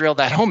to drill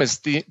that home is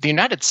the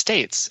United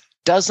States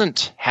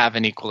doesn't have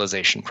an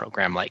equalization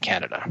program like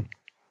Canada.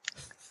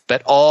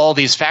 But all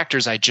these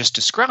factors I just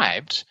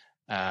described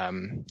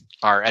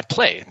are at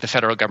play. The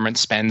federal government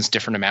spends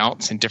different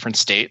amounts in different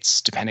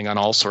states depending on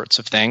all sorts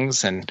of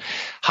things, and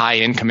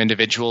high-income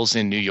individuals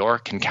in New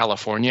York and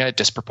California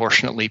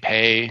disproportionately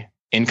pay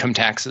income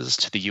taxes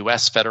to the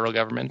U.S. federal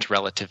government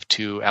relative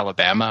to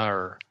Alabama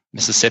or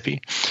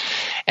Mississippi.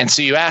 And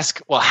so you ask,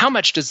 well, how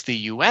much does the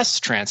U.S.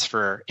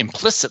 transfer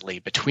implicitly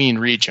between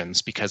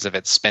regions because of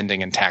its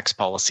spending and tax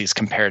policies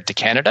compared to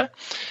Canada?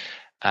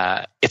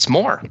 It's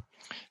more.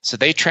 So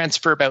they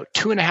transfer about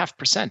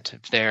 2.5%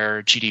 of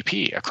their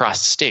GDP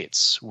across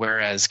states,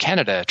 whereas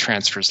Canada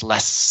transfers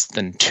less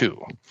than 2%.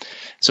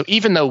 So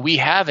even though we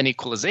have an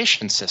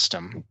equalization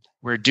system,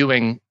 we're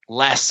doing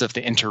less of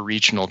the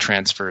interregional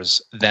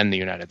transfers than the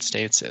United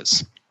States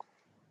is.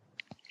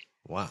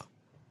 Wow.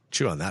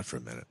 Chew on that for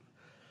a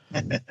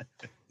minute.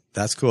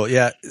 That's cool.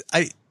 Yeah.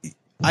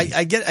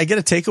 I get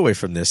a takeaway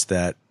from this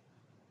that,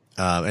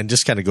 and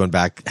just kind of going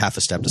back half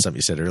a step to something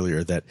you said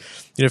earlier, that,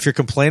 you know, if you're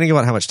complaining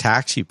about how much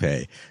tax you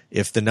pay,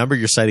 if the number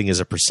you're citing is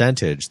a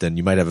percentage, then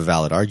you might have a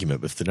valid argument.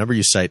 But if the number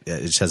you cite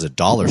just has a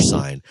dollar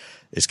sign,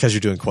 it's because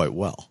you're doing quite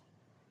well.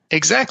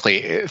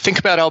 Exactly. Think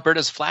about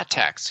Alberta's flat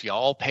tax. You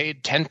all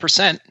paid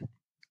 10%.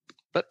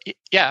 But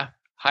yeah,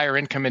 higher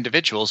income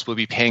individuals will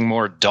be paying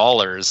more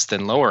dollars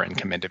than lower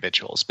income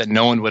individuals. But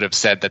no one would have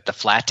said that the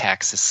flat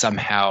tax is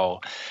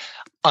somehow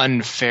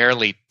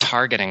unfairly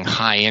targeting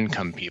high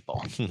income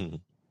people.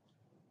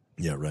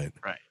 Yeah, right.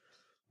 Right.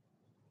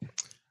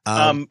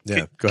 Go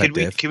ahead,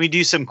 Dave. Can we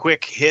do some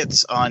quick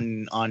hits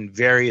on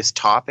various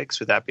topics?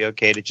 Would that be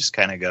okay to just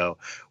kind of go,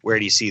 where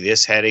do you see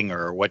this heading,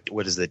 or what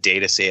does the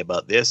data say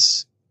about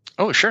this?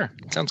 Oh, sure.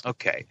 Sounds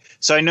okay.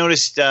 So I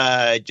noticed.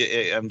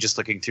 I'm just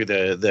looking through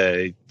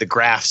the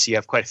graphs. You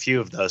have quite a few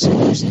of those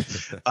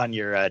on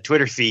your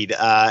Twitter feed,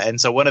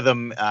 and so one of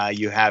them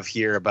you have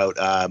here about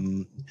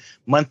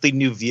monthly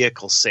new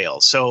vehicle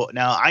sales. So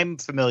now I'm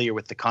familiar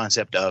with the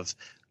concept of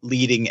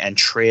leading and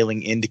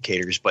trailing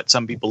indicators, but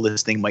some people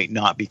listening might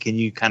not be. Can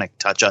you kind of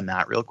touch on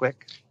that real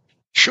quick?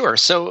 Sure.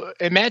 So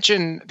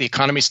imagine the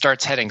economy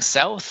starts heading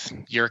south.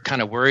 You're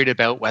kind of worried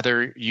about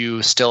whether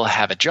you still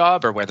have a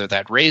job or whether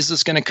that raise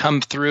is going to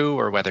come through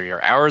or whether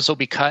your hours will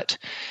be cut.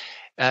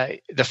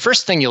 The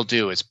first thing you'll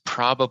do is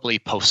probably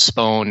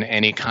postpone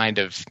any kind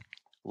of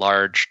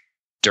large,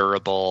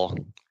 durable,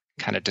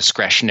 kind of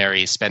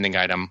discretionary spending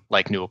item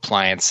like new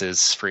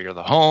appliances for either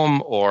the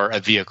home or a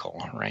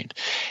vehicle, right?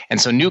 And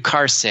so new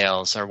car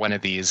sales are one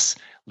of these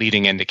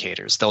leading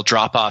indicators. They'll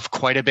drop off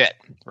quite a bit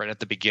right at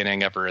the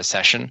beginning of a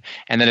recession.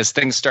 And then as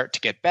things start to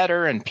get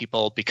better and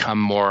people become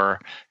more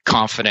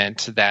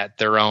confident that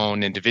their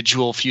own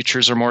individual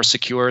futures are more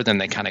secure, then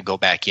they kind of go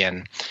back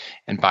in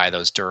and buy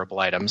those durable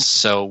items.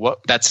 So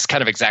that's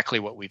kind of exactly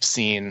what we've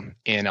seen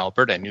in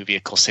Alberta. New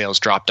vehicle sales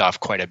dropped off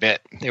quite a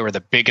bit. They were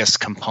the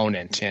biggest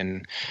component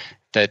in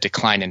the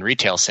decline in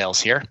retail sales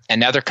here. And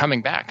now they're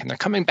coming back, and they're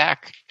coming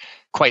back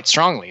quite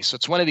strongly. So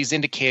it's one of these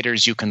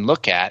indicators you can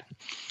look at.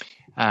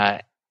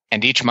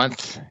 And each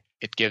month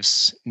it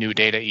gives new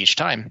data each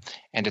time,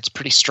 and it's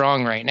pretty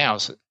strong right now.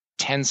 So it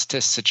tends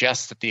to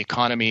suggest that the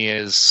economy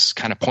is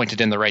kind of pointed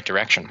in the right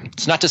direction.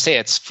 It's not to say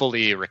it's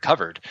fully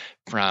recovered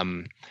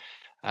from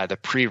the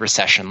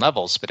pre-recession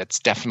levels, but it's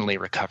definitely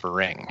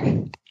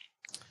recovering.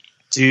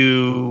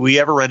 Do we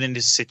ever run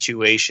into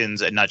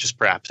situations, and not just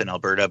perhaps in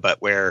Alberta,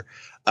 but where,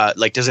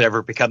 does it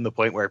ever become the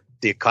point where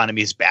the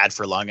economy is bad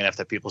for long enough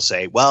that people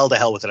say, well, the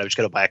hell with it, I'm just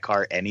going to buy a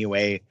car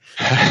anyway,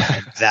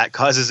 and that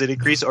causes an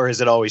increase? Or is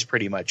it always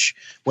pretty much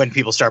when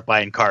people start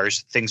buying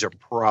cars, things are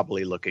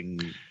probably looking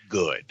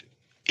good?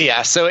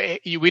 Yeah, so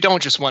we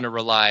don't just want to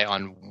rely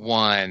on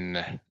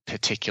one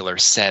particular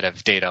set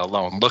of data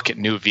alone. Look at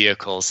new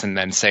vehicles and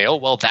then say, oh,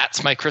 well,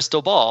 that's my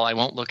crystal ball. I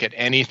won't look at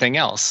anything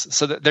else.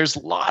 So there's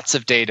lots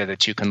of data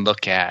that you can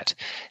look at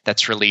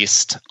that's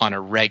released on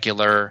a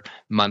regular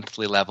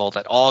monthly level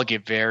that all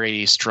give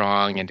very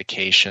strong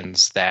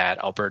indications that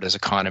Alberta's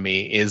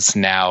economy is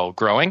now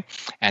growing,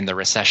 and the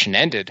recession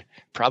ended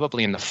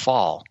probably in the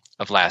fall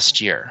of last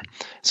year.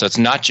 So it's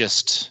not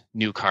just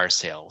new car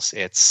sales,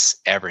 it's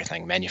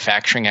everything: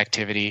 manufacturing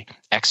activity,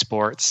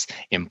 exports,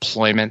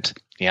 employment,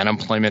 the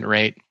unemployment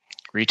rate,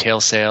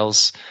 retail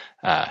sales,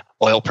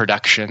 oil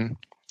production.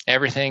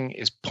 Everything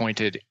is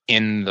pointed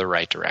in the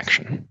right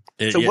direction.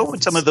 So what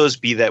would some of those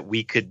be that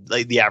we could,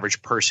 like, the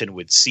average person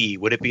would see?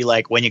 Would it be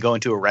like when you go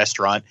into a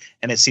restaurant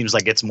and it seems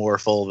like it's more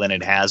full than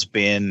it has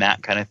been,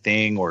 that kind of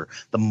thing? Or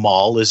the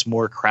mall is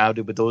more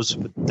crowded? Would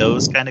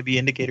those kind of be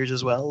indicators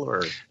as well?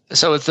 Or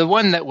so the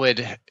one that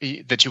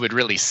you would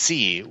really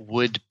see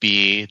would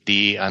be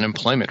the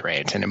unemployment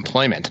rate and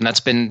employment, and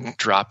that's been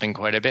dropping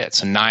quite a bit.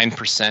 So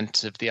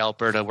 9% of the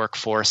Alberta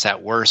workforce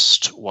at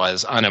worst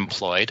was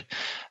unemployed,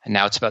 and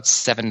now it's about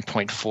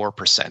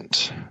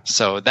 7.4%.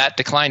 So that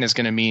decline is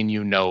going to mean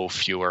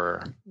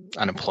fewer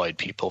unemployed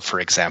people, for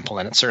example,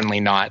 and it's certainly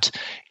not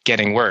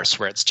getting worse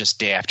where it's just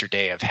day after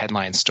day of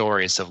headline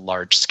stories of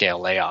large-scale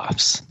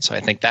layoffs. So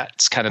I think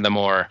that's kind of the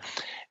more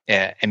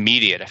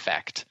immediate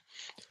effect.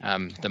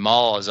 The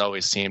mall has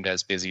always seemed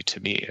as busy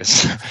to me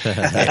as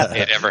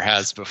it ever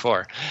has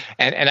before.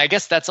 And I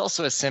guess that's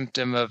also a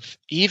symptom of,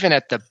 even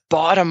at the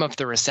bottom of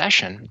the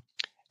recession,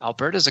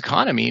 Alberta's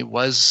economy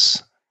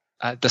was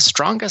the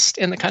strongest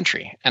in the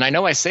country. And I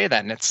know I say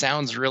that and it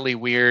sounds really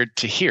weird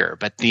to hear,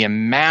 but the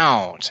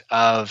amount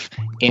of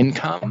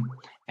income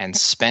and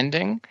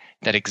spending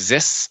that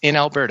exists in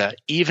Alberta,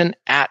 even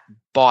at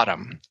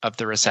bottom of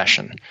the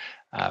recession,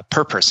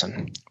 per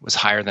person, was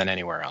higher than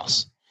anywhere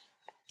else.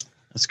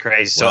 That's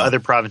crazy. So other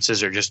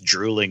provinces are just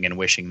drooling and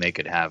wishing they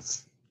could have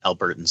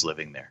Albertans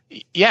living there.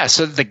 Yeah,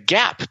 so the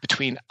gap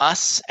between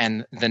us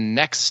and the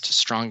next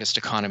strongest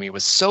economy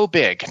was so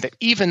big that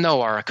even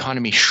though our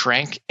economy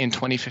shrank in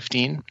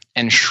 2015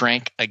 and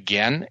shrank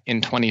again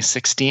in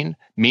 2016,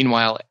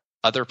 meanwhile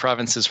other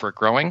provinces were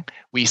growing,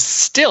 we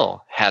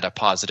still had a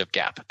positive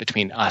gap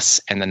between us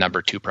and the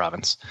number 2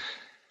 province.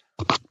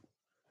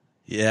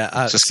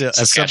 Yeah,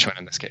 Saskatchewan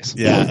in this case.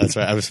 Yeah, that's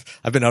right.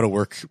 I've been out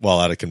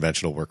of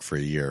conventional work for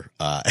a year,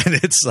 and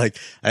it's like,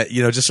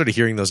 just sort of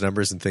hearing those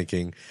numbers and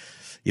thinking,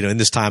 in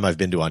this time I've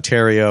been to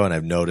Ontario, and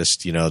I've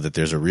noticed, that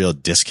there's a real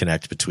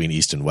disconnect between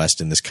East and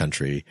West in this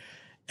country,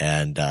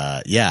 and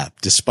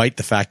despite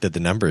the fact that the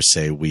numbers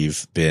say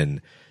we've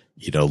been,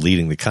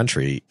 leading the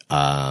country,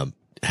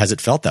 has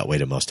it felt that way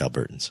to most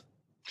Albertans?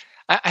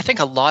 I think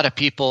a lot of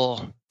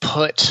people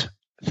put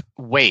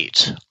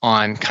weight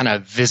on kind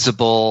of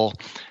visible,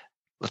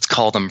 let's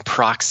call them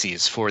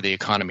proxies for the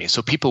economy.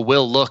 So people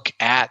will look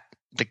at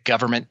the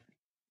government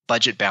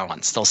budget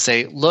balance. They'll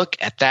say, look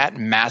at that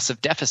massive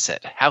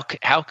deficit.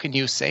 How can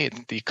you say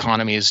that the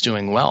economy is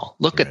doing well?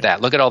 Look at that.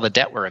 Look at all the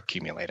debt we're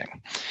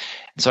accumulating.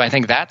 So I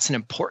think that's an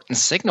important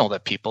signal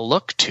that people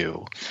look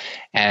to.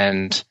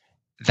 And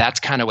that's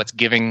kind of what's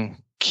giving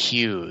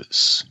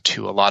cues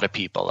to a lot of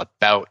people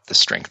about the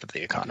strength of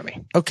the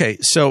economy. Okay,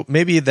 so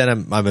maybe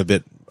then I'm a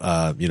bit,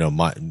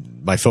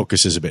 my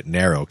focus is a bit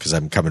narrow because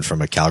I'm coming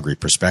from a Calgary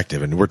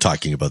perspective, and we're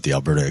talking about the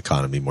Alberta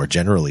economy more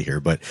generally here.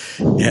 But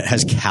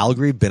has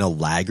Calgary been a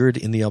laggard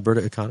in the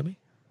Alberta economy?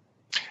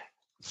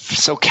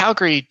 So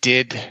Calgary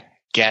did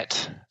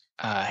get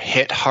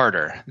hit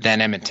harder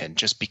than Edmonton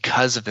just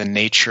because of the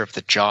nature of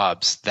the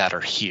jobs that are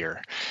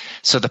here.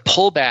 So the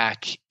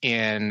pullback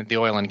in the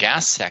oil and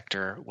gas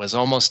sector was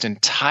almost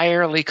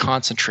entirely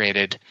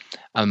concentrated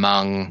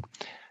among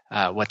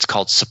what's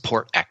called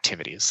support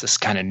activities, this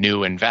kind of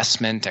new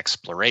investment,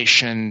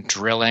 exploration,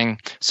 drilling.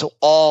 So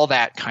all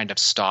that kind of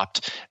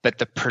stopped,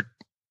 but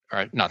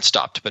not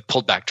stopped, but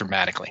pulled back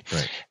dramatically.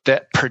 Right.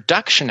 The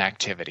production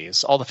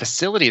activities, all the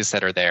facilities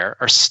that are there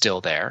are still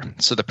there.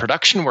 So the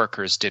production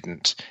workers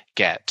didn't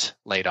get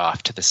laid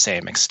off to the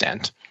same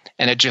extent.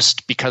 And it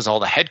just, because all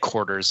the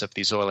headquarters of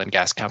these oil and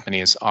gas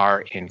companies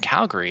are in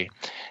Calgary,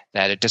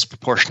 that a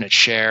disproportionate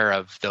share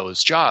of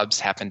those jobs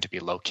happen to be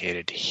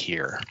located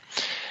here.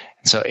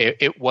 So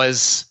it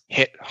was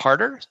hit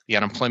harder. The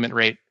unemployment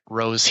rate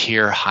rose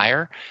here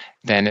higher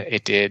than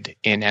it did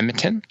in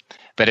Edmonton.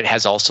 But it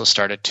has also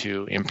started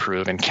to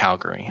improve in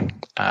Calgary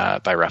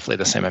by roughly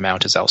the same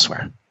amount as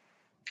elsewhere.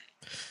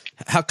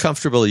 How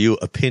comfortable are you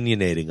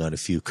opinionating on a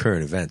few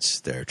current events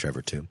there,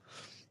 Trevor Tombe?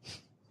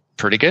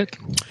 Pretty good.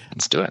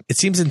 Let's do it. It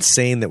seems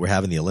insane that we're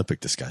having the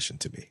Olympic discussion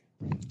to me.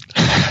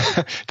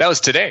 That was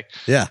today.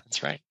 Yeah.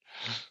 That's right.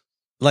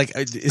 Like,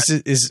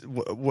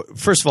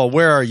 first of all,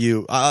 where are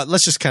you?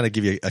 Let's just kind of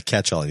give you a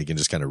catch-all and you can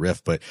just kind of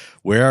riff. But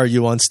where are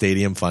you on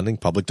stadium funding,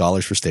 public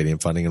dollars for stadium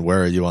funding, and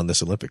where are you on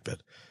this Olympic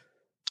bid?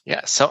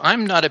 Yeah, so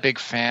I'm not a big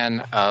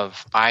fan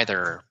of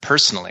either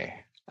personally.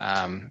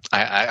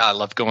 I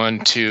love going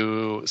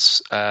to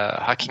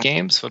hockey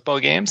games, football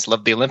games,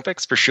 love the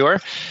Olympics for sure.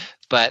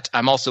 But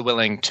I'm also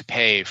willing to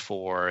pay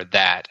for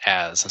that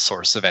as a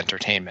source of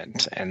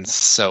entertainment. And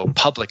so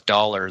public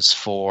dollars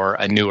for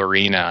a new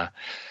arena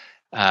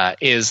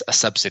is a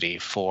subsidy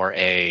for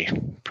a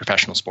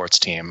professional sports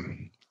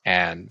team.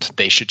 And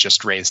they should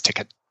just raise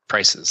ticket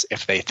prices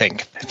if they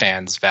think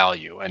fans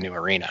value a new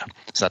arena.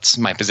 So that's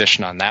my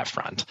position on that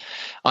front.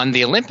 On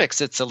the Olympics,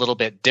 it's a little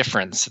bit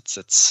different.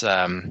 It's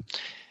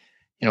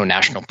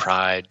national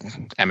pride,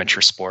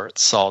 amateur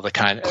sports, all the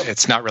kind.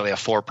 It's not really a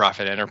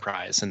for-profit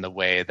enterprise in the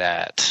way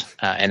that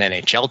an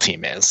NHL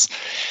team is.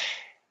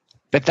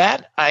 But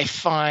that I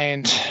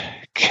find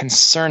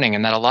concerning,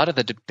 and that a lot of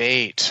the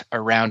debate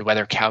around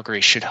whether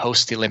Calgary should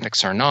host the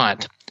Olympics or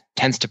not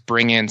tends to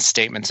bring in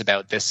statements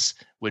about this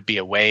would be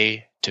a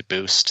way to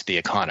boost the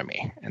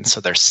economy. And so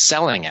they're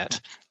selling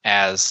it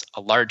as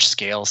a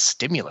large-scale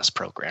stimulus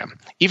program.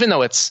 Even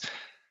though it's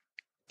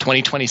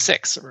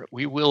 2026,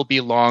 we will be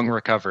long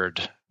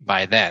recovered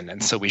by then.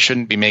 And so we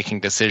shouldn't be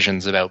making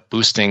decisions about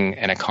boosting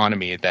an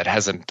economy that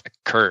hasn't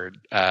occurred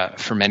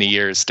for many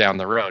years down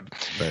the road,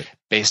 right,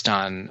 based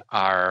on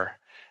our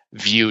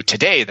view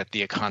today that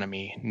the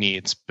economy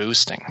needs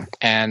boosting.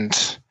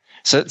 And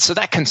so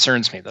that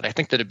concerns me, that I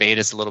think the debate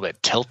is a little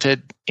bit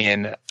tilted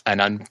in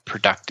an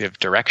unproductive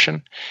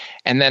direction.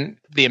 And then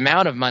the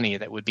amount of money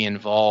that would be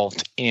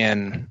involved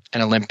in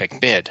an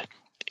Olympic bid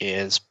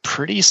is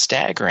pretty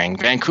staggering.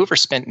 Vancouver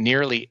spent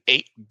nearly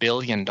 $8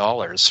 billion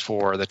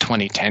for the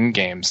 2010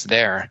 games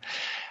there.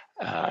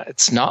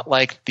 It's not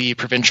like the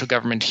provincial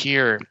government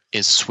here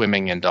is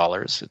swimming in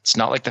dollars. It's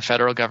not like the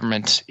federal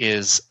government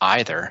is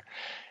either.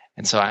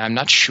 And so I'm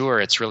not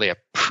sure it's really a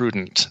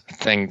prudent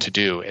thing to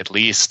do, at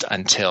least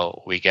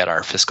until we get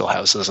our fiscal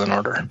houses in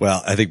order.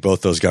 Well, I think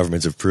both those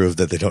governments have proved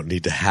that they don't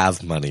need to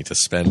have money to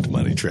spend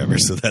money, Trevor.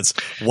 So that's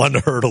one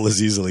hurdle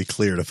is easily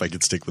cleared, if I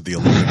could stick with the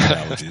Olympic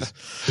analogies.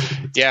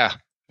 Yeah.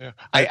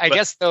 I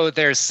guess, though,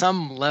 there's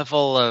some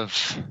level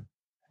of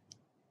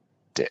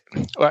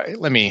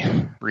let me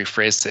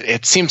rephrase it.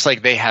 It seems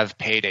like they have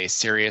paid a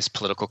serious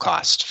political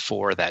cost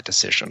for that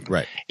decision.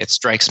 Right. It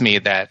strikes me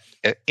that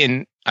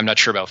I'm not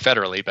sure about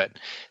federally, but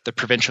the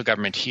provincial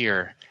government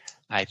here,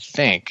 I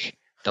think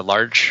the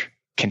large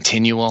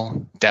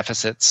continual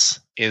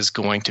deficits is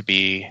going to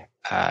be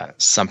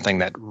something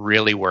that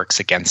really works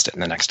against it in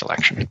the next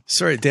election.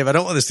 Sorry, Dave, I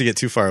don't want this to get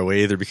too far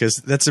away either, because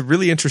that's a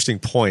really interesting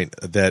point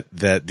that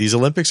these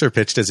Olympics are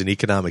pitched as an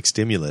economic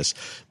stimulus,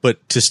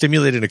 but to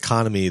stimulate an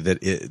economy that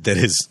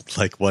is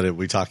like, what are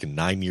we talking,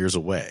 9 years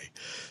away?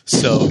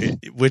 So,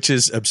 which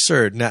is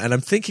absurd now. And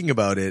I'm thinking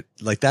about it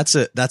like that's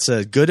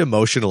a good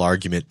emotional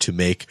argument to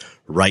make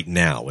right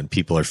now when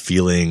people are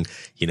feeling,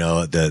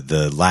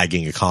 the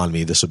lagging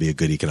economy. This will be a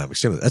good economic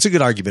stimulus. That's a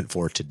good argument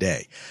for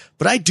today.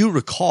 But I do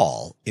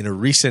recall in a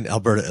recent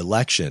Alberta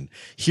election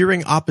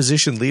hearing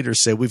opposition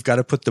leaders say we've got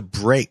to put the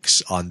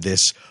brakes on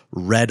this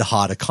red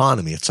hot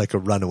economy. It's like a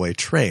runaway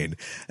train.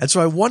 And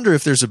so I wonder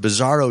if there's a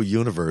bizarro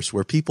universe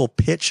where people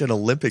pitch an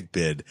Olympic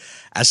bid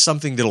as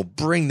something that'll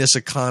bring this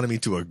economy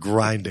to a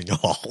grinding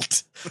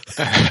halt.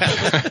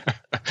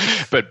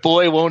 But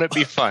boy, won't it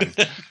be fun.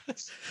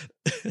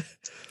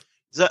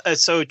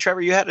 So,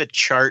 Trevor, you had a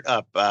chart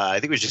up, I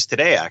think it was just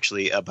today,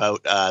 actually,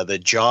 about the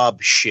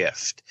job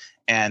shift.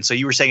 And so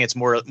you were saying it's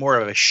more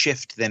of a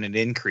shift than an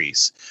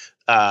increase.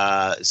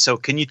 So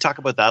can you talk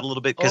about that a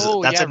little bit? Because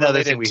that's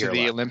another thing we hear to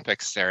the about.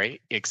 Olympics there.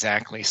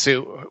 Exactly.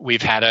 So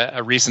we've had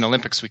a recent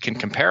Olympics we can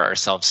compare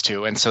ourselves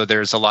to. And so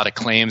there's a lot of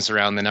claims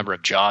around the number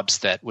of jobs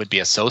that would be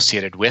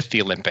associated with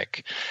the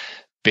Olympic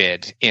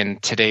bid. In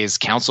today's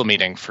council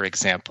meeting, for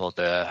example,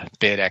 the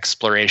Bid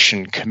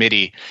Exploration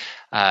Committee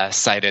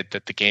cited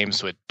that the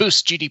games would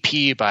boost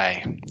GDP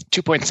by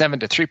 2.7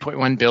 to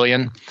 3.1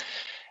 billion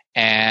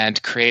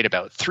and create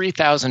about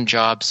 3,000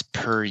 jobs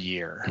per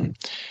year.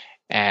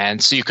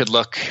 And so you could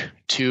look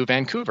to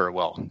Vancouver.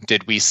 Well,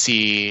 did we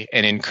see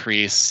an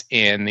increase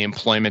in the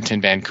employment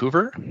in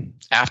Vancouver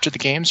after the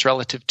games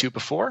relative to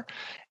before?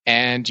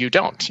 And you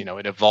don't.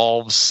 It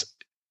evolves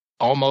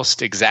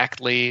almost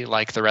exactly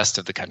like the rest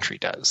of the country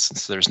does.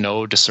 So there's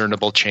no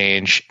discernible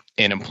change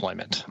in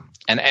employment.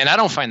 And I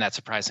don't find that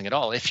surprising at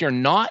all. If you're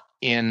not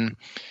in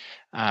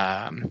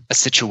a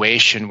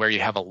situation where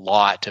you have a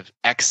lot of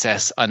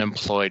excess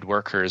unemployed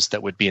workers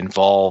that would be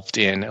involved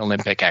in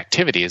Olympic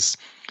activities,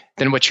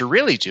 then what you're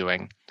really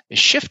doing is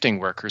shifting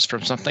workers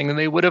from something that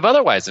they would have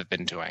otherwise have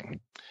been doing.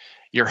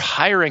 You're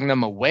hiring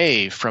them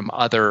away from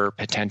other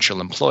potential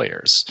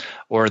employers,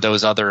 or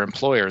those other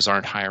employers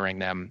aren't hiring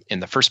them in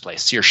the first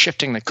place. So you're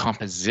shifting the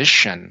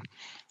composition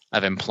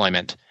of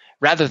employment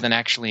rather than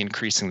actually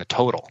increasing the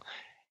total.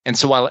 And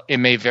so while it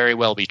may very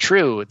well be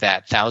true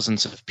that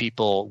thousands of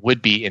people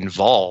would be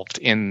involved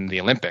in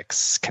the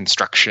Olympics,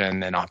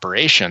 construction and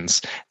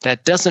operations,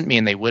 that doesn't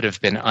mean they would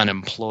have been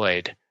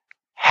unemployed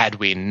had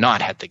we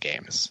not had the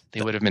games.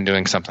 They would have been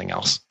doing something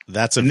else.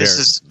 That's a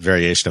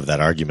variation of that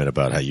argument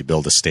about how you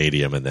build a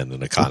stadium and then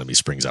an economy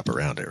springs up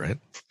around it, right?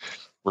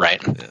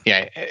 Right.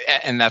 Yeah.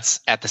 And that's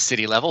at the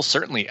city level.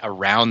 Certainly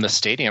around the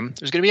stadium,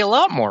 there's going to be a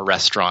lot more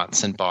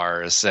restaurants and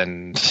bars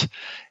and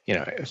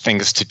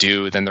things to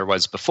do than there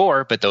was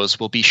before, but those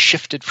will be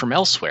shifted from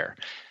elsewhere.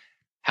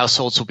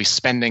 Households will be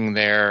spending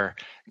their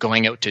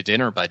going out to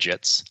dinner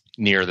budgets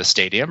near the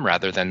stadium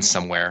rather than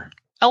somewhere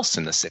else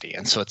in the city.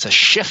 And so it's a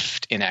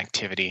shift in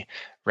activity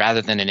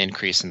rather than an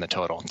increase in the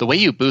total. The way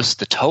you boost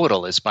the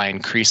total is by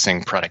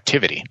increasing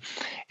productivity.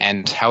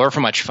 And however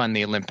much fun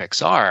the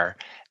Olympics are,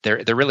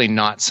 they're really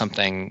not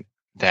something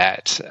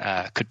that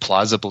could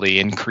plausibly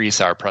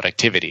increase our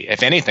productivity.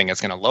 If anything,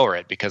 it's going to lower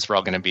it because we're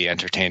all going to be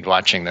entertained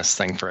watching this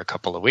thing for a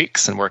couple of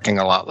weeks and working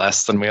a lot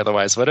less than we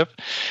otherwise would have.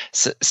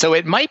 So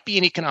it might be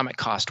an economic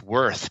cost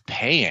worth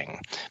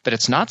paying, but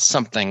it's not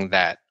something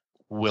that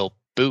will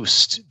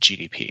boost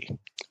GDP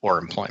or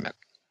employment.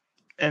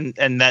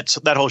 And that's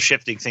that whole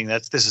shifting thing.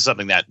 This is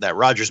something that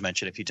Rogers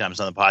mentioned a few times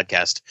on the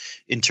podcast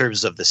in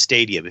terms of the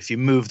stadium. If you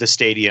move the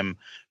stadium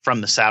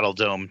from the Saddle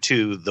Dome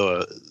to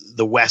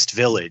the West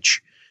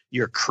Village,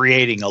 you're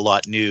creating a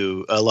lot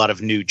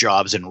of new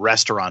jobs and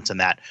restaurants and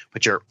that,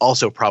 but you're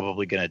also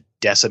probably going to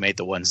decimate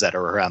the ones that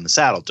are around the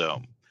Saddle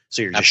Dome.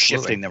 So you're just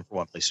shifting them from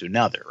one place to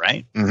another,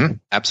 right? Mm-hmm.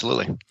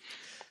 Absolutely.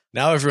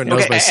 Now everyone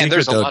knows my secret. And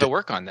there's a lot of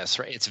work on this,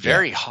 right? It's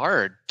very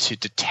hard to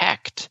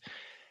detect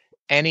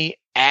any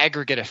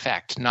aggregate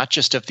effect, not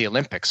just of the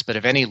Olympics, but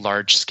of any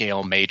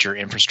large-scale major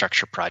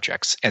infrastructure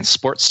projects. And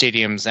sports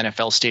stadiums,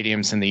 NFL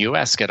stadiums in the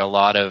U.S. get a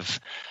lot of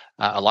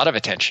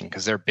attention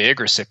because they're big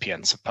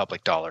recipients of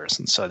public dollars,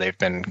 and so they've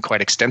been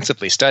quite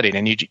extensively studied.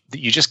 And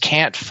you just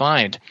can't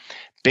find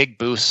big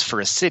boosts for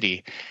a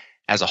city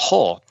as a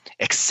whole,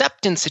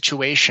 except in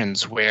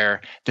situations where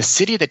the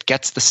city that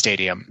gets the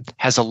stadium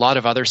has a lot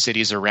of other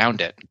cities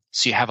around it.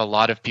 So you have a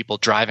lot of people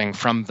driving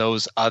from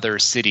those other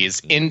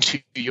cities into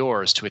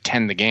yours to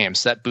attend the game.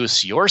 So that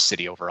boosts your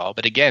city overall.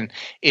 But again,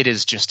 it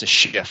is just a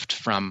shift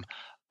from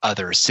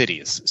other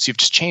cities. So you've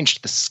just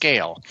changed the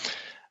scale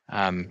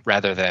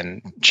rather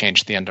than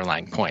change the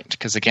underlying point.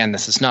 Because again,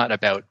 this is not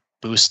about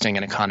boosting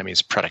an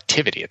economy's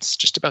productivity. It's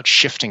just about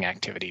shifting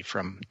activity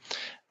from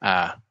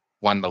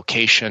one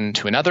location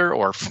to another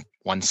or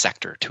one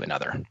sector to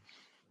another.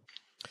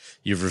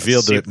 You've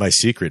revealed my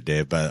secret,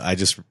 Dave, but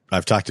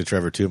I've talked to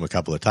Trevor Tombe a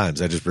couple of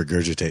times. I just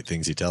regurgitate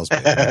things he tells me.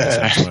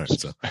 I'm smart,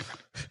 so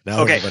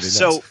now everybody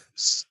knows.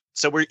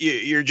 So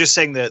you're just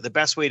saying the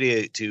best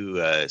way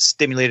to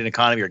stimulate an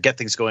economy or get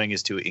things going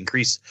is to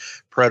increase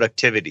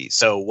productivity.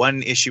 So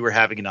one issue we're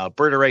having in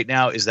Alberta right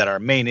now is that our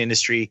main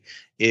industry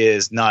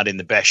is not in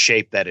the best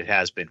shape that it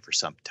has been for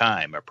some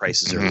time. Our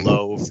prices are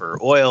low for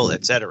oil,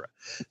 et cetera.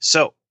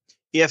 So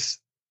if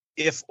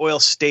oil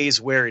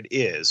stays where it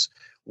is,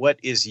 what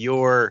is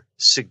your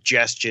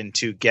suggestion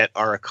to get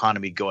our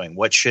economy going?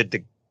 What should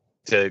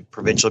the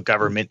provincial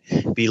government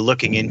be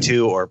looking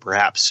into, or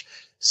perhaps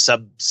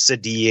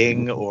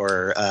subsidizing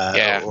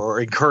or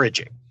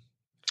encouraging?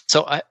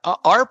 So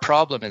our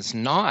problem is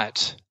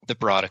not the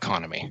broad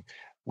economy.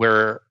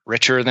 We're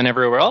richer than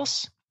everywhere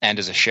else, and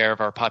as a share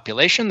of our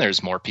population,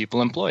 there's more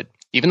people employed,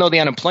 even though the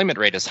unemployment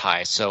rate is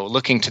high. So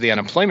looking to the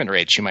unemployment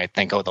rates, you might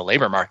think, oh, the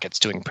labor market's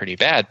doing pretty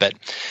bad. But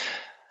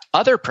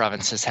other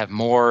provinces have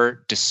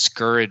more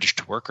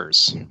discouraged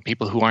workers,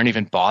 people who aren't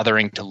even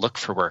bothering to look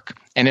for work.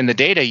 And in the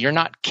data, you're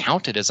not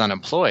counted as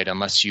unemployed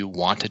unless you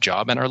want a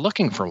job and are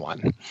looking for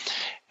one.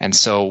 And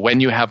so when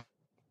you have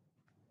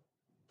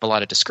a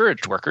lot of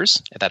discouraged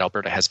workers that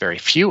Alberta has very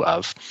few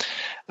of,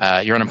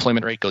 your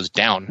unemployment rate goes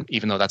down,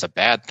 even though that's a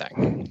bad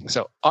thing.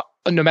 So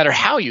no matter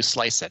how you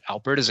slice it,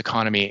 Alberta's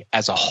economy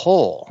as a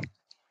whole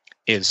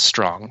is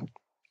strong.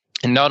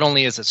 And not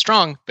only is it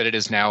strong, but it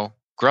is now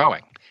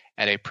growing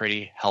at a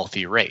pretty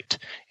healthy rate.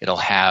 It'll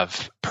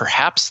have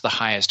perhaps the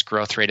highest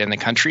growth rate in the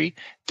country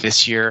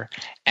this year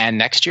and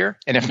next year,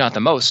 and if not the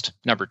most,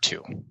 number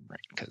 2, right?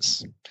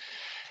 Because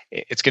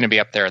it's going to be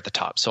up there at the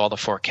top. So all the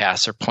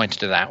forecasts are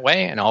pointed to that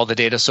way, and all the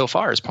data so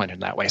far is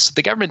pointed that way. So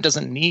the government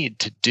doesn't need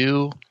to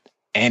do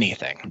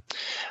anything.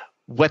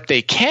 What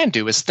they can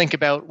do is think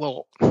about,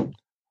 well,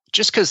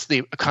 just because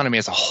the economy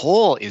as a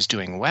whole is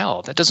doing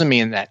well, that doesn't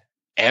mean that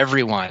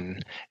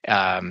everyone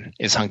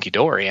is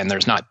hunky-dory and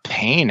there's not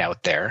pain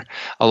out there.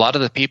 A lot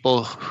of the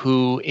people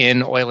who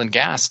in oil and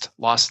gas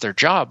lost their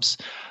jobs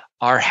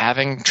are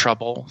having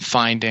trouble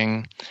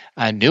finding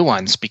new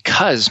ones,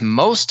 because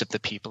most of the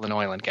people in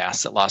oil and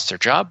gas that lost their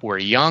job were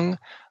young,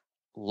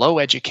 low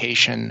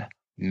education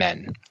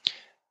men,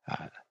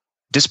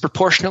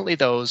 disproportionately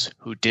those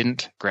who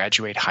didn't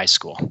graduate high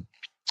school.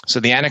 So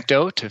the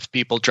anecdote of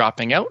people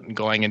dropping out and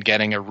going and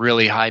getting a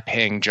really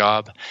high-paying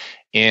job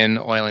in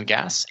oil and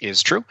gas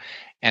is true.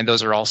 And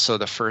those are also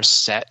the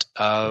first set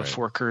of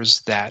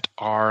workers that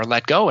are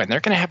let go. And they're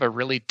going to have a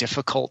really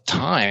difficult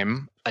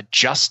time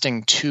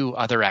adjusting to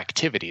other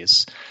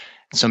activities.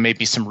 So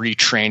maybe some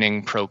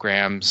retraining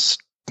programs,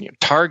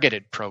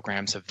 targeted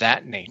programs of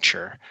that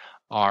nature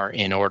are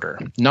in order,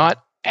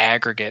 not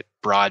aggregate,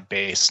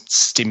 broad-based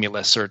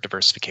stimulus or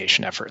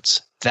diversification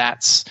efforts.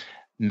 That's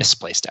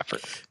misplaced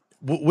effort.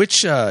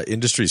 Which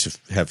industries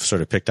have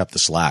sort of picked up the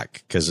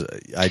slack? Because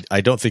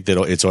I don't think that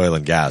it's oil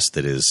and gas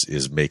that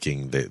is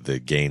making the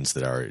gains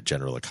that our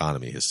general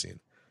economy has seen.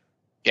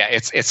 Yeah,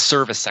 it's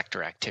service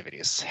sector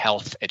activities,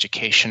 health,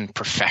 education,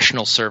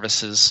 professional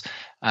services.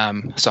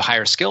 So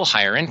higher skill,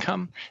 higher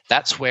income.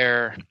 That's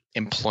where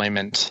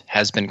employment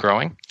has been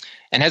growing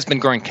and has been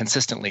growing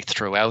consistently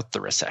throughout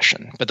the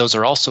recession. But those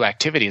are also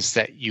activities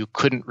that you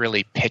couldn't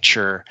really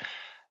picture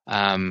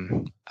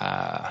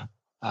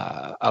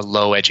a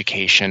low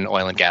education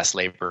oil and gas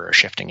laborer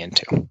shifting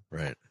into.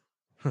 Right.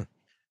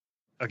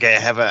 Okay, I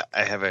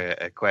have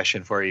a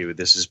question for you.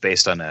 This is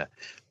based on a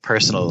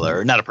personal,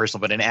 or not a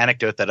personal, but an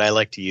anecdote that I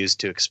like to use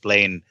to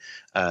explain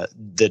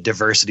the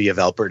diversity of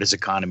Alberta's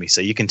economy. So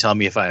you can tell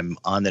me if I'm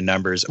on the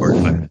numbers or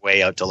if I'm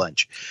way out to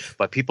lunch.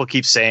 But people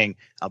keep saying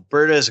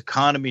Alberta's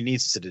economy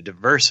needs to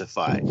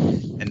diversify.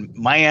 And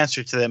my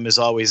answer to them is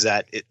always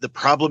that the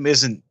problem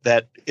isn't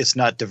that it's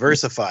not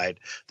diversified.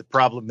 The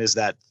problem is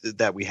that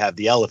we have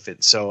the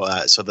elephant. So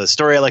the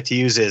story I like to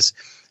use is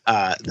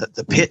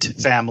the Pitt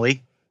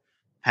family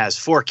has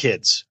 4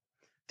 kids.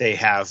 They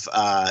have,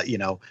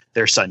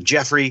 their son,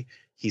 Jeffrey.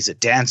 He's a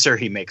dancer.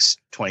 He makes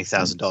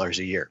 $20,000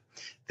 a year.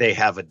 They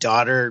have a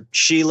daughter,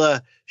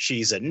 Sheila.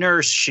 She's a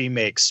nurse. She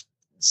makes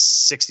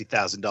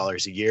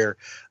 $60,000 a year.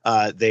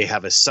 They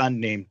have a son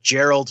named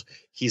Gerald.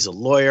 He's a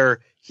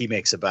lawyer. He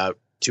makes about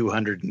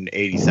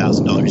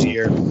 $280,000 a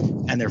year.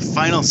 And their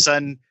final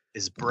son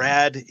is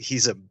Brad.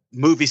 He's a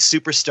movie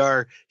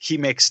superstar. He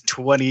makes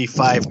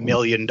 $25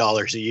 million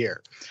a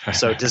year.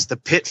 So does the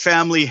Pitt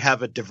family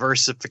have a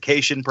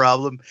diversification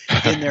problem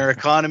in their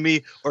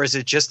economy, or is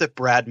it just that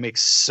Brad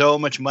makes so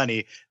much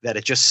money that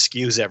it just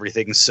skews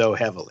everything so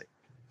heavily?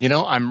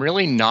 I'm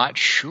really not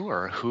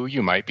sure who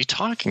you might be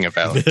talking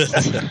about.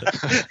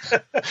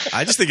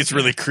 I just think it's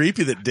really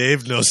creepy that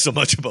Dave knows so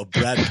much about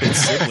Brad Pitt's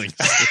siblings.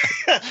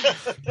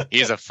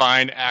 He's a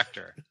fine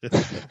actor.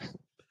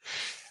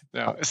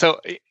 No, so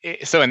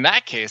in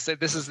that case,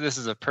 this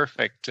is a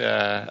perfect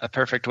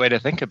way to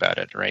think about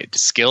it, right?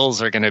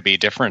 Skills are going to be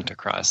different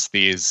across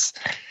these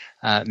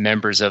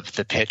members of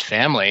the Pitt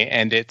family,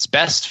 and it's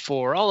best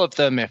for all of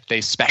them if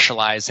they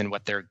specialize in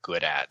what they're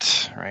good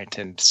at, right?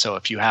 And so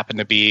if you happen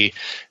to be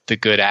the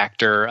good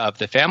actor of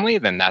the family,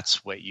 then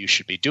that's what you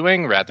should be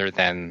doing rather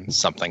than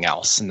something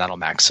else, and that'll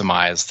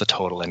maximize the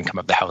total income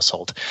of the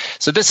household.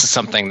 So this is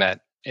something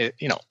that,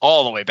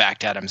 all the way back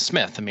to Adam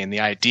Smith. I mean,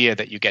 the idea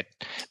that you get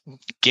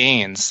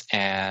gains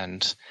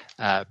and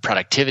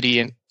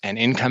productivity and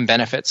income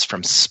benefits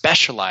from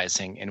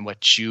specializing in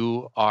what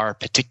you are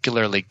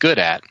particularly good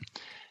at,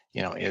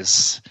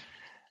 is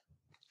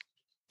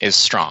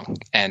strong.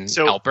 And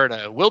so,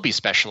 Alberta will be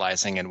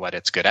specializing in what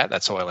it's good at.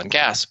 That's oil and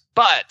gas.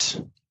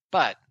 But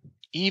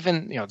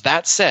even,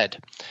 that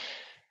said,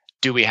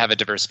 do we have a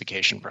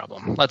diversification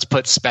problem? Let's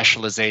put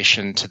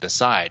specialization to the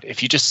side.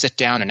 If you just sit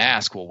down and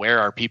ask, well, where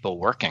are people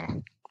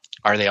working?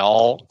 Are they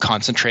all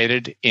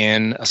concentrated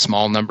in a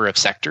small number of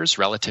sectors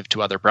relative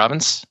to other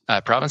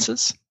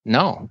provinces?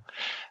 No.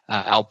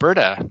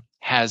 Alberta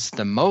has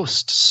the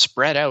most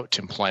spread out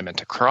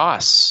employment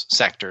across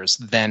sectors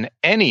than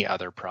any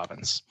other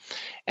province,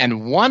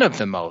 and one of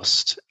the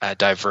most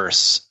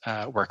diverse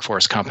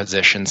workforce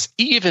compositions,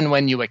 even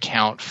when you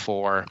account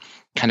for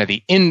kind of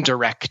the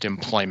indirect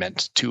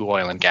employment to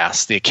oil and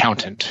gas, the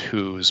accountant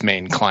whose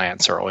main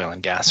clients are oil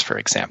and gas, for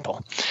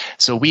example.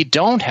 So we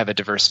don't have a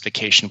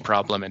diversification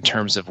problem in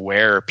terms of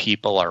where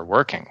people are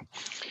working.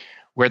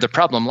 Where the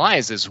problem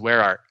lies is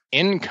where our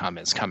income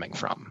is coming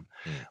from.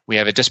 We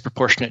have a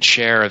disproportionate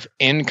share of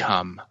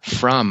income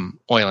from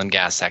oil and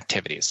gas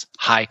activities,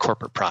 high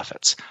corporate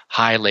profits,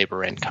 high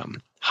labor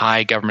income,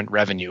 high government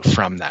revenue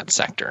from that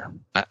sector,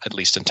 at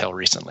least until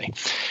recently.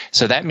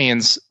 So that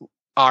means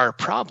our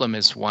problem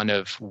is one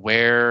of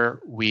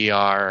where we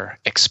are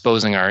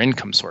exposing our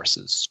income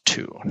sources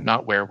to,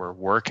 not where we're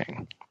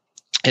working.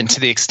 And to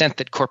the extent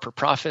that corporate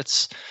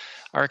profits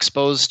are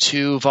exposed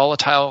to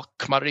volatile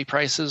commodity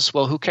prices,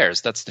 well, who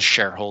cares? That's the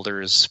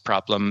shareholders'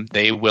 problem.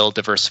 They will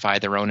diversify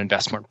their own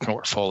investment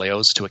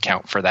portfolios to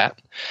account for that.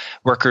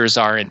 Workers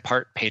are in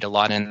part paid a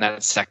lot in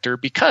that sector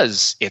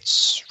because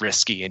it's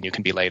risky and you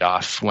can be laid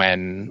off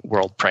when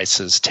world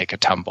prices take a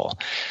tumble.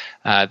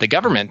 The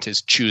government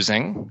is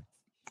choosing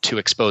to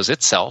expose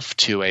itself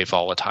to a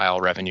volatile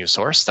revenue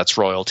source. That's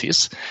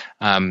royalties.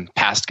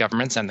 Past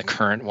governments and the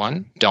current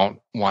one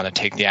don't want to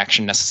take the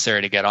action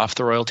necessary to get off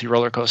the royalty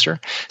roller coaster.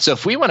 So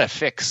if we want to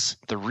fix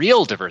the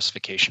real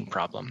diversification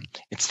problem,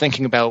 it's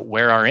thinking about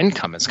where our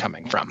income is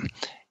coming from.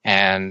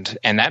 And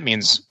that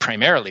means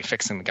primarily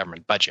fixing the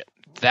government budget.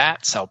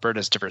 That's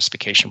Alberta's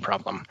diversification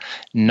problem,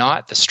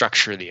 not the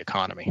structure of the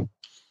economy.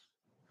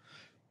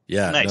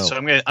 Yeah. Nice. No, So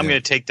I'm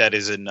gonna take that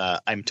as in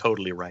I'm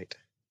totally right.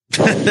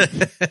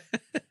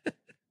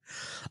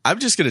 I'm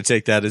just going to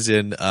take that as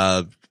in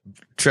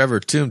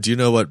Trevor Tombe. Do you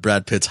know what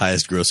Brad Pitt's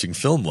highest grossing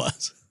film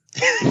was?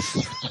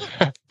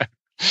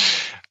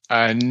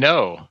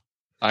 No,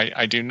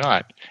 I do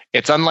not.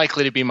 It's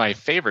unlikely to be my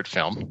favorite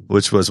film.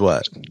 Which was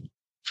what?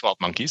 12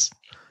 Monkeys.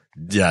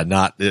 Yeah,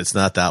 it's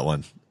not that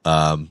one.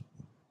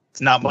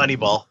 It's not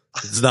Moneyball.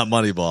 It's not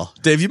Moneyball.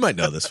 Dave, you might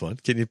know this one.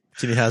 Can you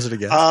hazard a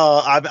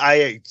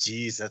guess?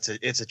 Geez,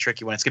 it's a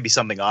tricky one. It's gonna be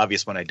something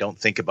obvious when I don't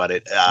think about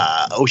it.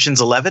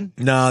 Ocean's 11.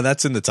 No,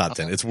 that's in the top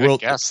 10. It's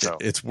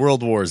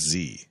World War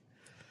Z.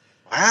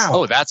 Wow.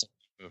 Oh, that's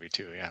a movie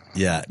too. Yeah.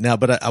 Yeah. Now,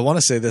 but I want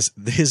to say this: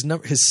 his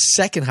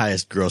second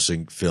highest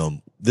grossing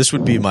film. This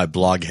would be my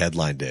blog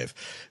headline, Dave.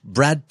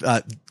 Brad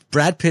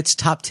Pitt's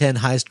top 10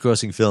 highest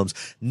grossing films.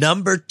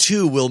 Number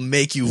 2 will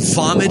make you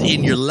vomit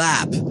in your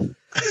lap.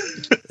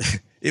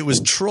 It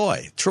was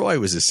Troy. Troy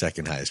was his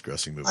second highest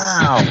grossing movie.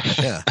 Wow.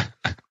 Yeah.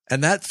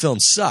 And that film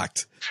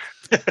sucked.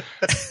 And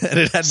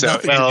it had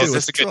nothing to do with is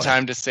this a good Troy.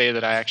 time to say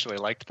that I actually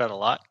liked that a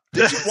lot?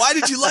 Why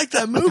did you like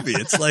that movie?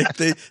 It's like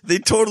they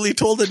totally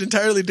told an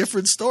entirely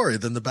different story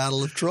than the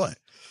Battle of Troy.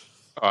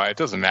 It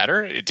doesn't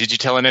matter. Did you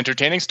tell an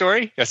entertaining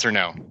story? Yes or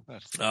no?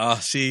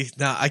 See,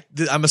 now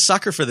I'm a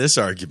sucker for this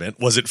argument.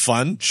 Was it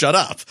fun? Shut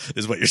up,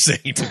 is what you're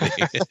saying to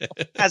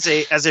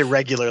me. As a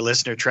regular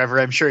listener, Trevor,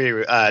 I'm sure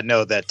you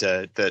know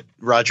that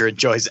Roger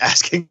enjoys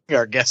asking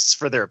our guests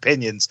for their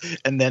opinions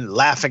and then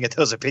laughing at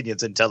those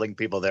opinions and telling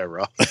people they're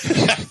wrong,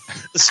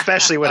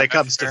 especially when it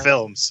comes to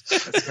films.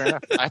 Fair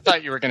enough. I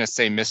thought you were going to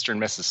say Mr.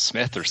 and Mrs.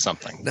 Smith or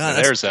something. No,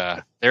 there's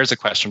a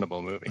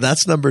questionable movie.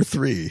 That's number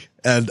 3,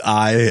 and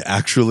I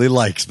actually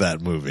liked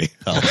that movie.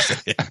 I'll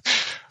say.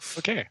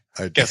 Okay,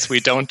 I guess we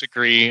don't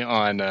agree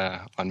on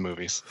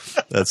movies.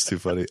 That's too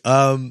funny.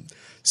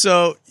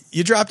 So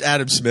you dropped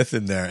Adam Smith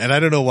in there, and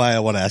I don't know why I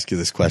want to ask you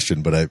this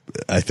question, but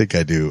I think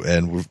I do,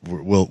 and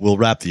we'll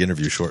wrap the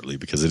interview shortly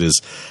because it is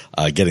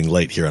getting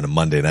late here on a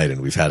Monday night,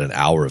 and we've had an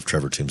hour of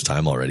Trevor Tombe's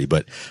time already.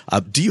 But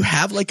do you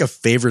have like a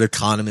favorite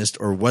economist,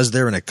 or was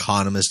there an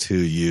economist who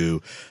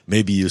you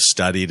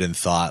studied and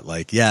thought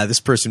like, yeah, this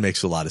person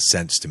makes a lot of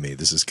sense to me.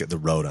 This is the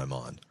road I'm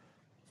on.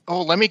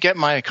 Oh, let me get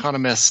my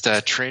economist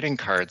trading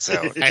cards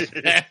out.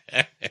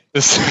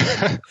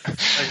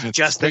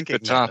 Just pick the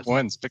top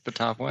ones. Pick the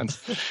top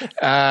ones.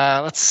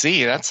 Let's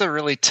see. That's a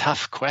really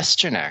tough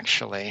question,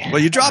 actually.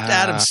 Well, you dropped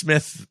Adam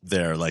Smith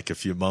there like a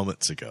few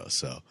moments ago,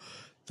 so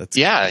that's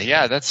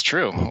yeah, that's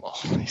true. Well,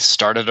 he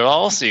started it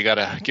all, so you got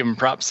to give him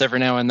props every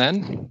now and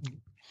then.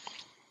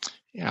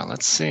 Yeah,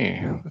 let's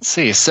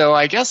see. So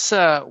I guess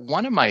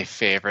one of my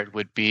favorite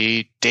would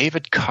be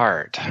David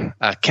Card,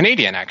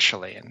 Canadian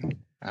actually, and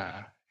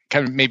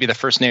kind of maybe the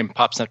first name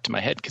pops up to my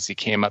head because he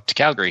came up to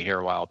Calgary here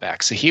a while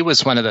back. So he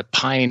was one of the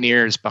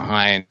pioneers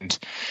behind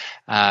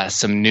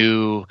some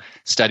new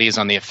studies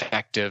on the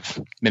effect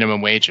of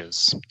minimum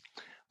wages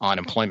on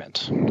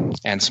employment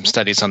and some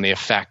studies on the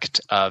effect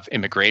of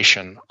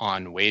immigration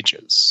on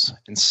wages.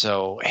 And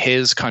so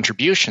his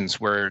contributions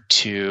were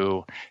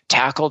to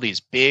tackle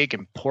these big,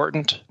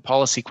 important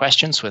policy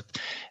questions with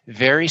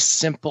very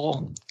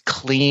simple,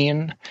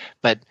 clean,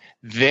 but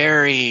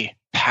very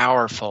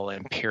powerful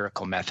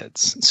empirical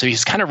methods. So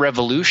he's kind of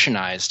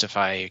revolutionized, if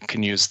I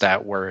can use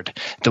that word,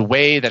 the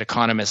way that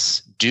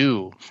economists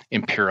do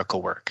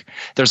empirical work.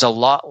 There's a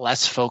lot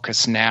less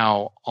focus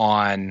now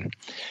on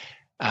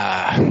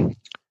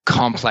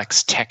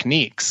complex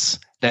techniques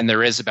than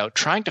there is about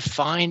trying to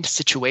find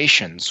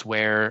situations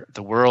where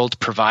the world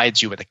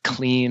provides you with a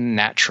clean,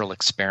 natural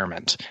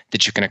experiment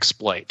that you can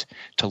exploit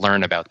to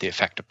learn about the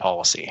effect of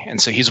policy. And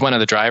so he's one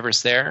of the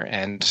drivers there,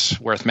 and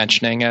worth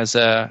mentioning as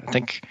I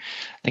think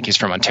he's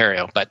from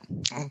Ontario, but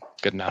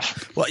good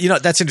enough. Well,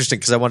 that's interesting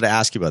because I wanted to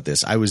ask you about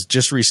this. I was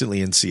just recently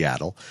in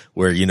Seattle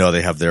where,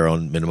 they have their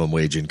own minimum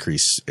wage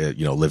increase,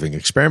 living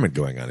experiment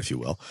going on, if you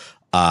will.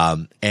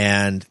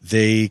 And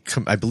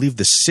I believe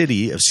the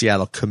city of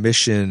Seattle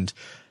commissioned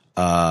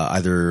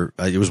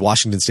it was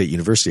Washington State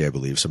University, I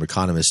believe, some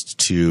economists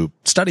to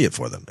study it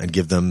for them and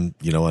give them,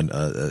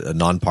 a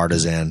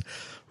nonpartisan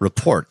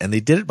report. And they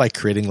did it by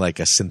creating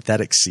like a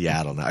synthetic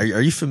Seattle. Now,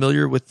 are you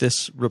familiar with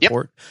this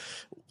report?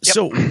 Yep.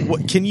 So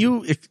can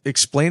you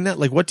explain that?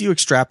 Like, what do you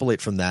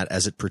extrapolate from that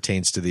as it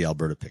pertains to the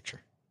Alberta picture?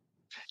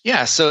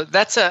 Yeah, so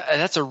that's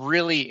a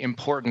really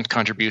important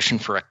contribution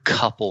for a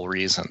couple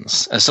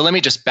reasons. So let me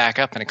just back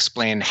up and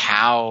explain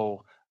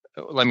how.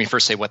 Let me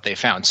first say what they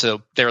found.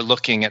 So they're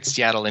looking at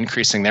Seattle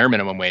increasing their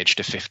minimum wage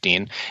to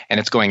 15, and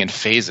it's going in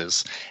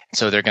phases.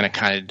 So they're going to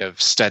kind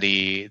of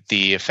study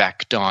the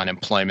effect on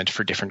employment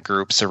for different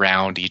groups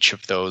around each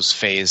of those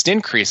phased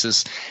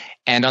increases.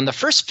 And on the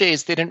first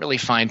phase, they didn't really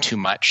find too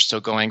much. So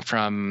going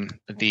from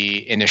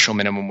the initial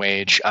minimum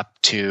wage up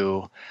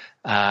to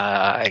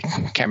I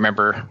can't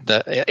remember,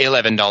 the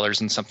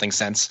 $11 and something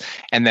cents,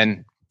 and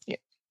then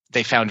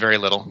they found very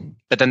little.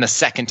 But then the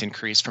second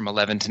increase from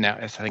 11 to now,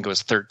 I think it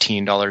was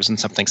 $13 and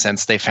something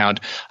cents, they found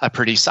a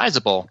pretty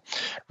sizable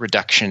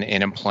reduction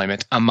in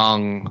employment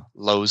among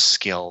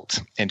low-skilled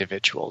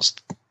individuals.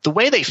 The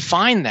way they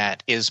find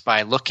that is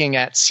by looking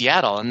at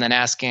Seattle and then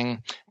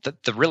asking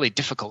the really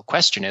difficult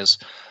question is,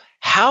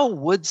 how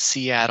would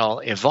Seattle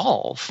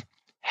evolve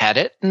had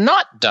it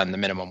not done the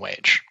minimum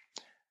wage?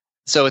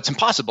 So it's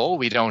impossible.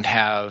 We don't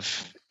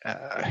have,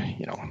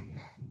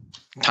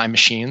 time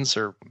machines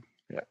or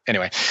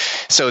anyway.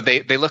 So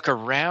they look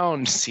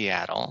around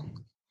Seattle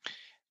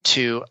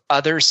to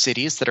other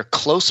cities that are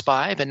close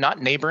by but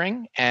not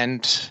neighboring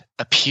and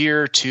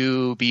appear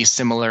to be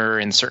similar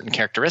in certain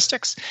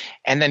characteristics,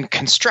 and then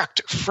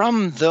construct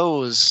from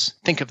those,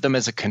 think of them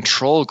as a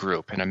control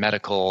group in a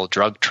medical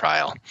drug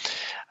trial,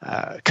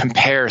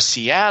 compare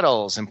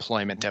Seattle's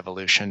employment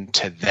evolution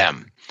to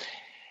them.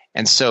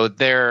 And so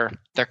their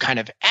kind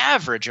of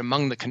average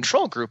among the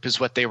control group is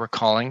what they were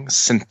calling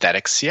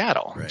synthetic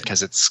Seattle,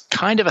 because it's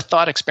kind of a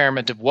thought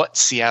experiment of what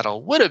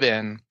Seattle would have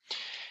been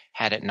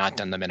had it not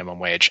done the minimum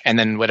wage. And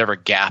then whatever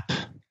gap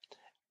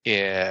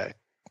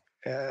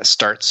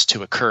starts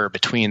to occur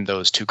between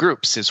those two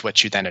groups is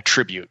what you then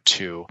attribute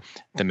to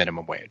the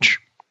minimum wage.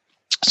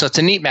 So it's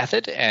a neat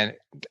method, and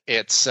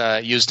it's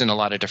used in a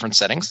lot of different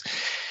settings.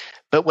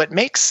 But what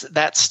makes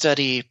that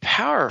study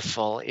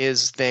powerful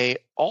is they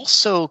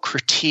also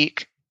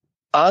critique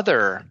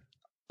other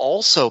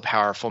also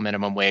powerful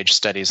minimum wage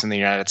studies in the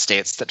United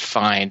States that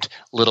find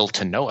little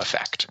to no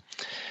effect.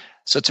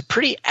 So it's a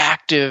pretty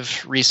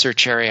active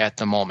research area at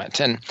the moment.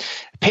 And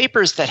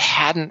papers that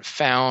hadn't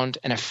found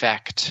an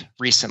effect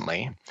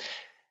recently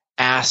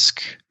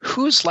ask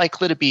who's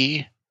likely to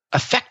be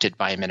affected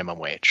by a minimum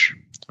wage.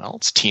 Well,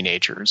 it's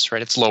teenagers,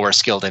 right? It's lower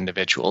skilled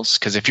individuals,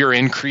 because if you're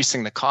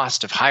increasing the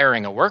cost of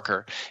hiring a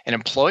worker, an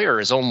employer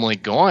is only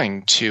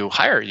going to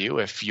hire you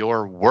if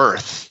you're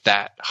worth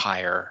that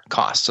higher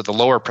cost. So the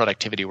lower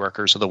productivity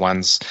workers are the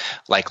ones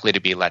likely to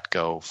be let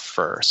go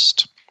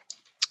first.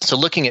 So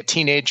looking at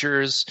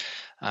teenagers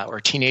or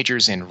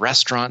teenagers in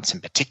restaurants in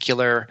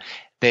particular,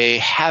 they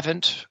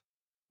haven't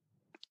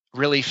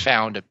really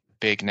found a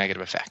big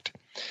negative effect.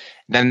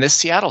 Then this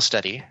Seattle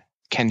study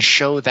can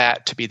show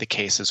that to be the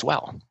case as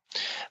well.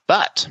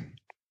 But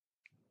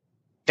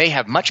they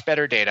have much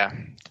better data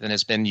than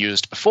has been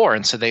used before.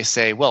 And so they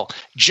say, well,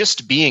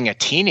 just being a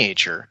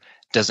teenager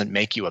doesn't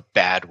make you a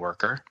bad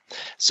worker.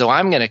 So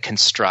I'm going to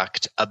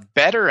construct a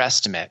better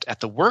estimate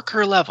at the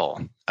worker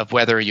level of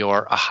whether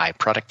you're a high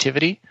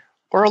productivity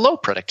or a low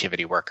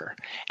productivity worker.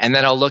 And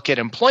then I'll look at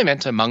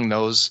employment among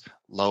those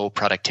low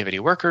productivity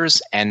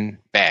workers, and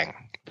bang,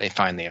 they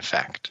find the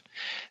effect.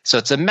 So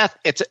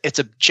it's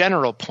a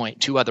general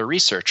point to other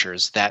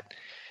researchers that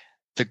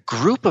the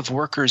group of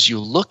workers you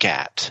look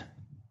at,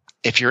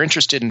 if you're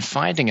interested in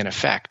finding an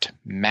effect,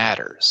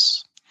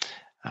 matters.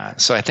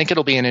 So I think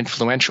it'll be an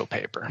influential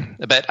paper.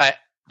 But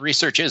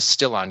research is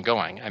still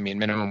ongoing. I mean,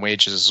 minimum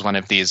wages is one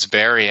of these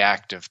very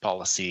active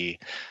policy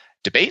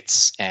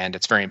debates, and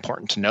it's very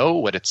important to know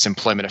what its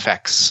employment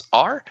effects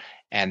are.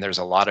 And there's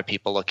a lot of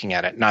people looking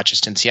at it, not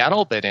just in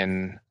Seattle, but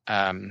in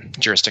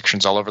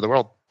jurisdictions all over the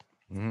world.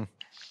 Mm-hmm.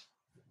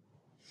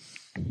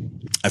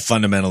 I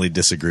fundamentally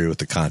disagree with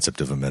the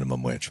concept of a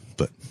minimum wage,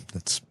 but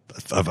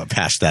I've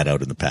hashed that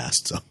out in the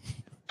past. So,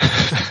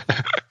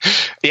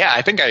 yeah,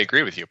 I think I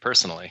agree with you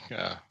personally.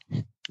 I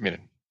mean,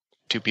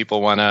 two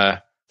people want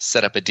to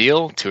set up a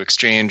deal to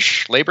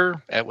exchange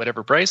labor at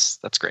whatever price.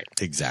 That's great.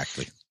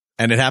 Exactly.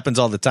 And it happens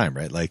all the time,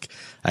 right? Like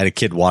I had a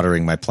kid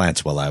watering my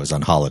plants while I was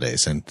on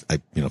holidays, and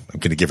I'm going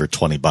to give her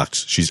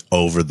 $20. She's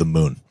over the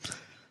moon.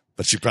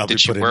 But she probably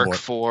Did she put in work more.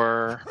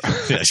 for?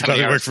 Yeah, she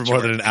probably worked for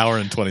more than an hour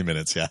and 20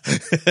 minutes. Yeah.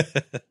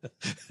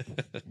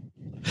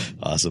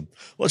 Awesome.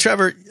 Well,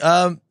 Trevor,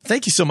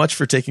 thank you so much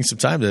for taking some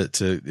time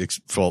to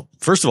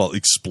first of all,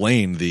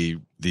 explain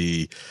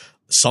the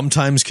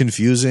sometimes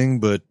confusing,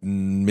 but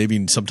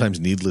maybe sometimes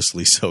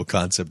needlessly so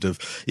concept of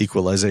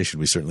equalization.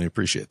 We certainly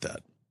appreciate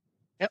that.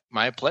 Yep,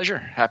 my pleasure.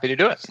 Happy to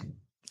do it.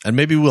 And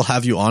maybe we'll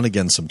have you on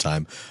again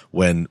sometime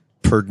when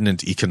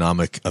pertinent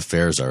economic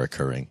affairs are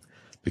occurring,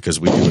 because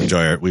we do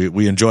enjoy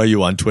we enjoy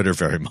you on Twitter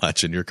very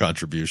much and your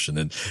contribution,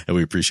 and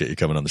we appreciate you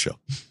coming on the show.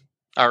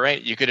 All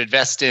right, you could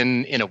invest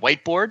in a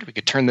whiteboard. We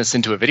could turn this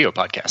into a video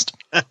podcast.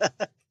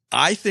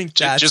 I think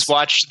that's just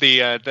watch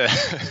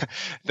the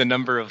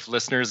number of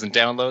listeners and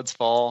downloads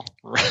fall.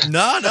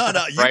 No,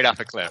 right off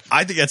a cliff.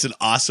 I think that's an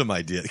awesome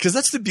idea, because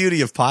that's the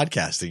beauty of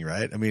podcasting,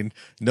 right? I mean,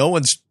 no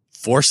one's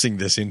forcing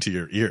this into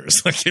your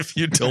ears. Like if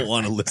you don't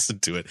want to listen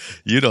to it,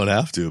 you don't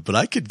have to. But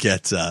I could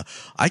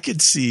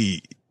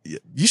see.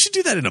 You should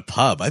do that in a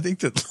pub. I think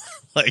that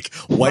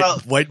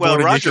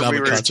whiteboarding Roger,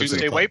 economic concepts.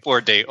 Tuesday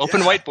whiteboard day, open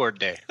whiteboard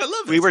day. I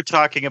love it. We were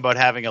talking about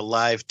having a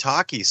live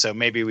talkie, so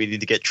maybe we need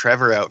to get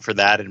Trevor out for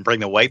that and bring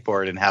the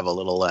whiteboard and have a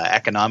little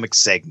economic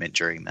segment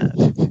during that.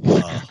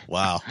 Oh,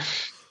 wow.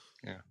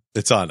 Yeah.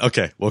 It's on.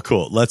 Okay. Well,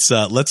 cool. Let's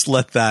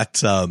let that,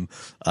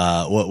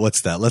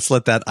 what's that? Let's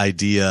let that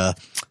idea,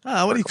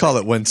 what do you call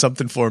it? When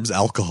something forms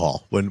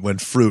alcohol, when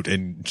fruit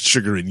and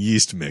sugar and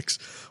yeast mix,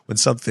 when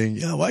something,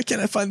 why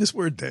can't I find this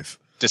word, Dave?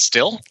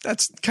 Distill?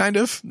 That's kind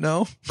of,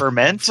 no.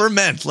 Ferment.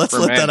 Let's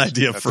let that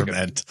idea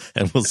ferment,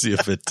 and we'll see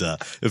if it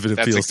appeals.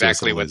 That's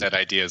exactly what that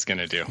idea is going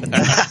to do.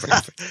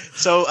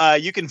 So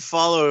you can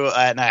follow,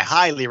 and I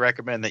highly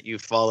recommend that you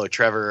follow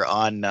Trevor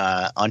on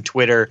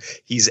Twitter.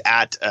 He's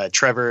at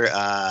Trevor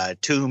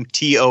Tombe,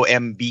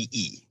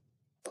 Tombe.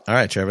 All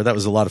right, Trevor, that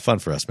was a lot of fun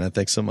for us, man.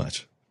 Thanks so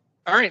much.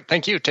 All right,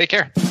 thank you. Take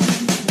care.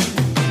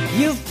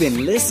 You've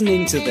been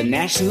listening to the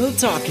National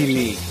Talkie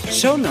League.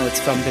 Show notes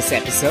from this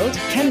episode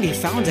can be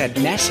found at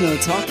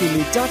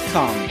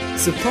nationaltalkieleague.com.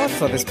 Support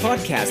for this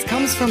podcast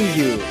comes from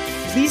you.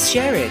 Please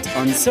share it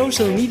on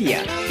social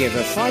media, give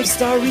a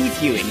 5-star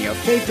review in your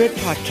favorite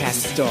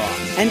podcast store,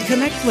 and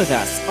connect with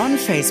us on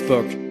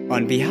Facebook.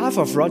 On behalf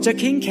of Roger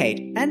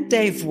Kincaid and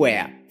Dave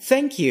Ware,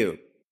 thank you.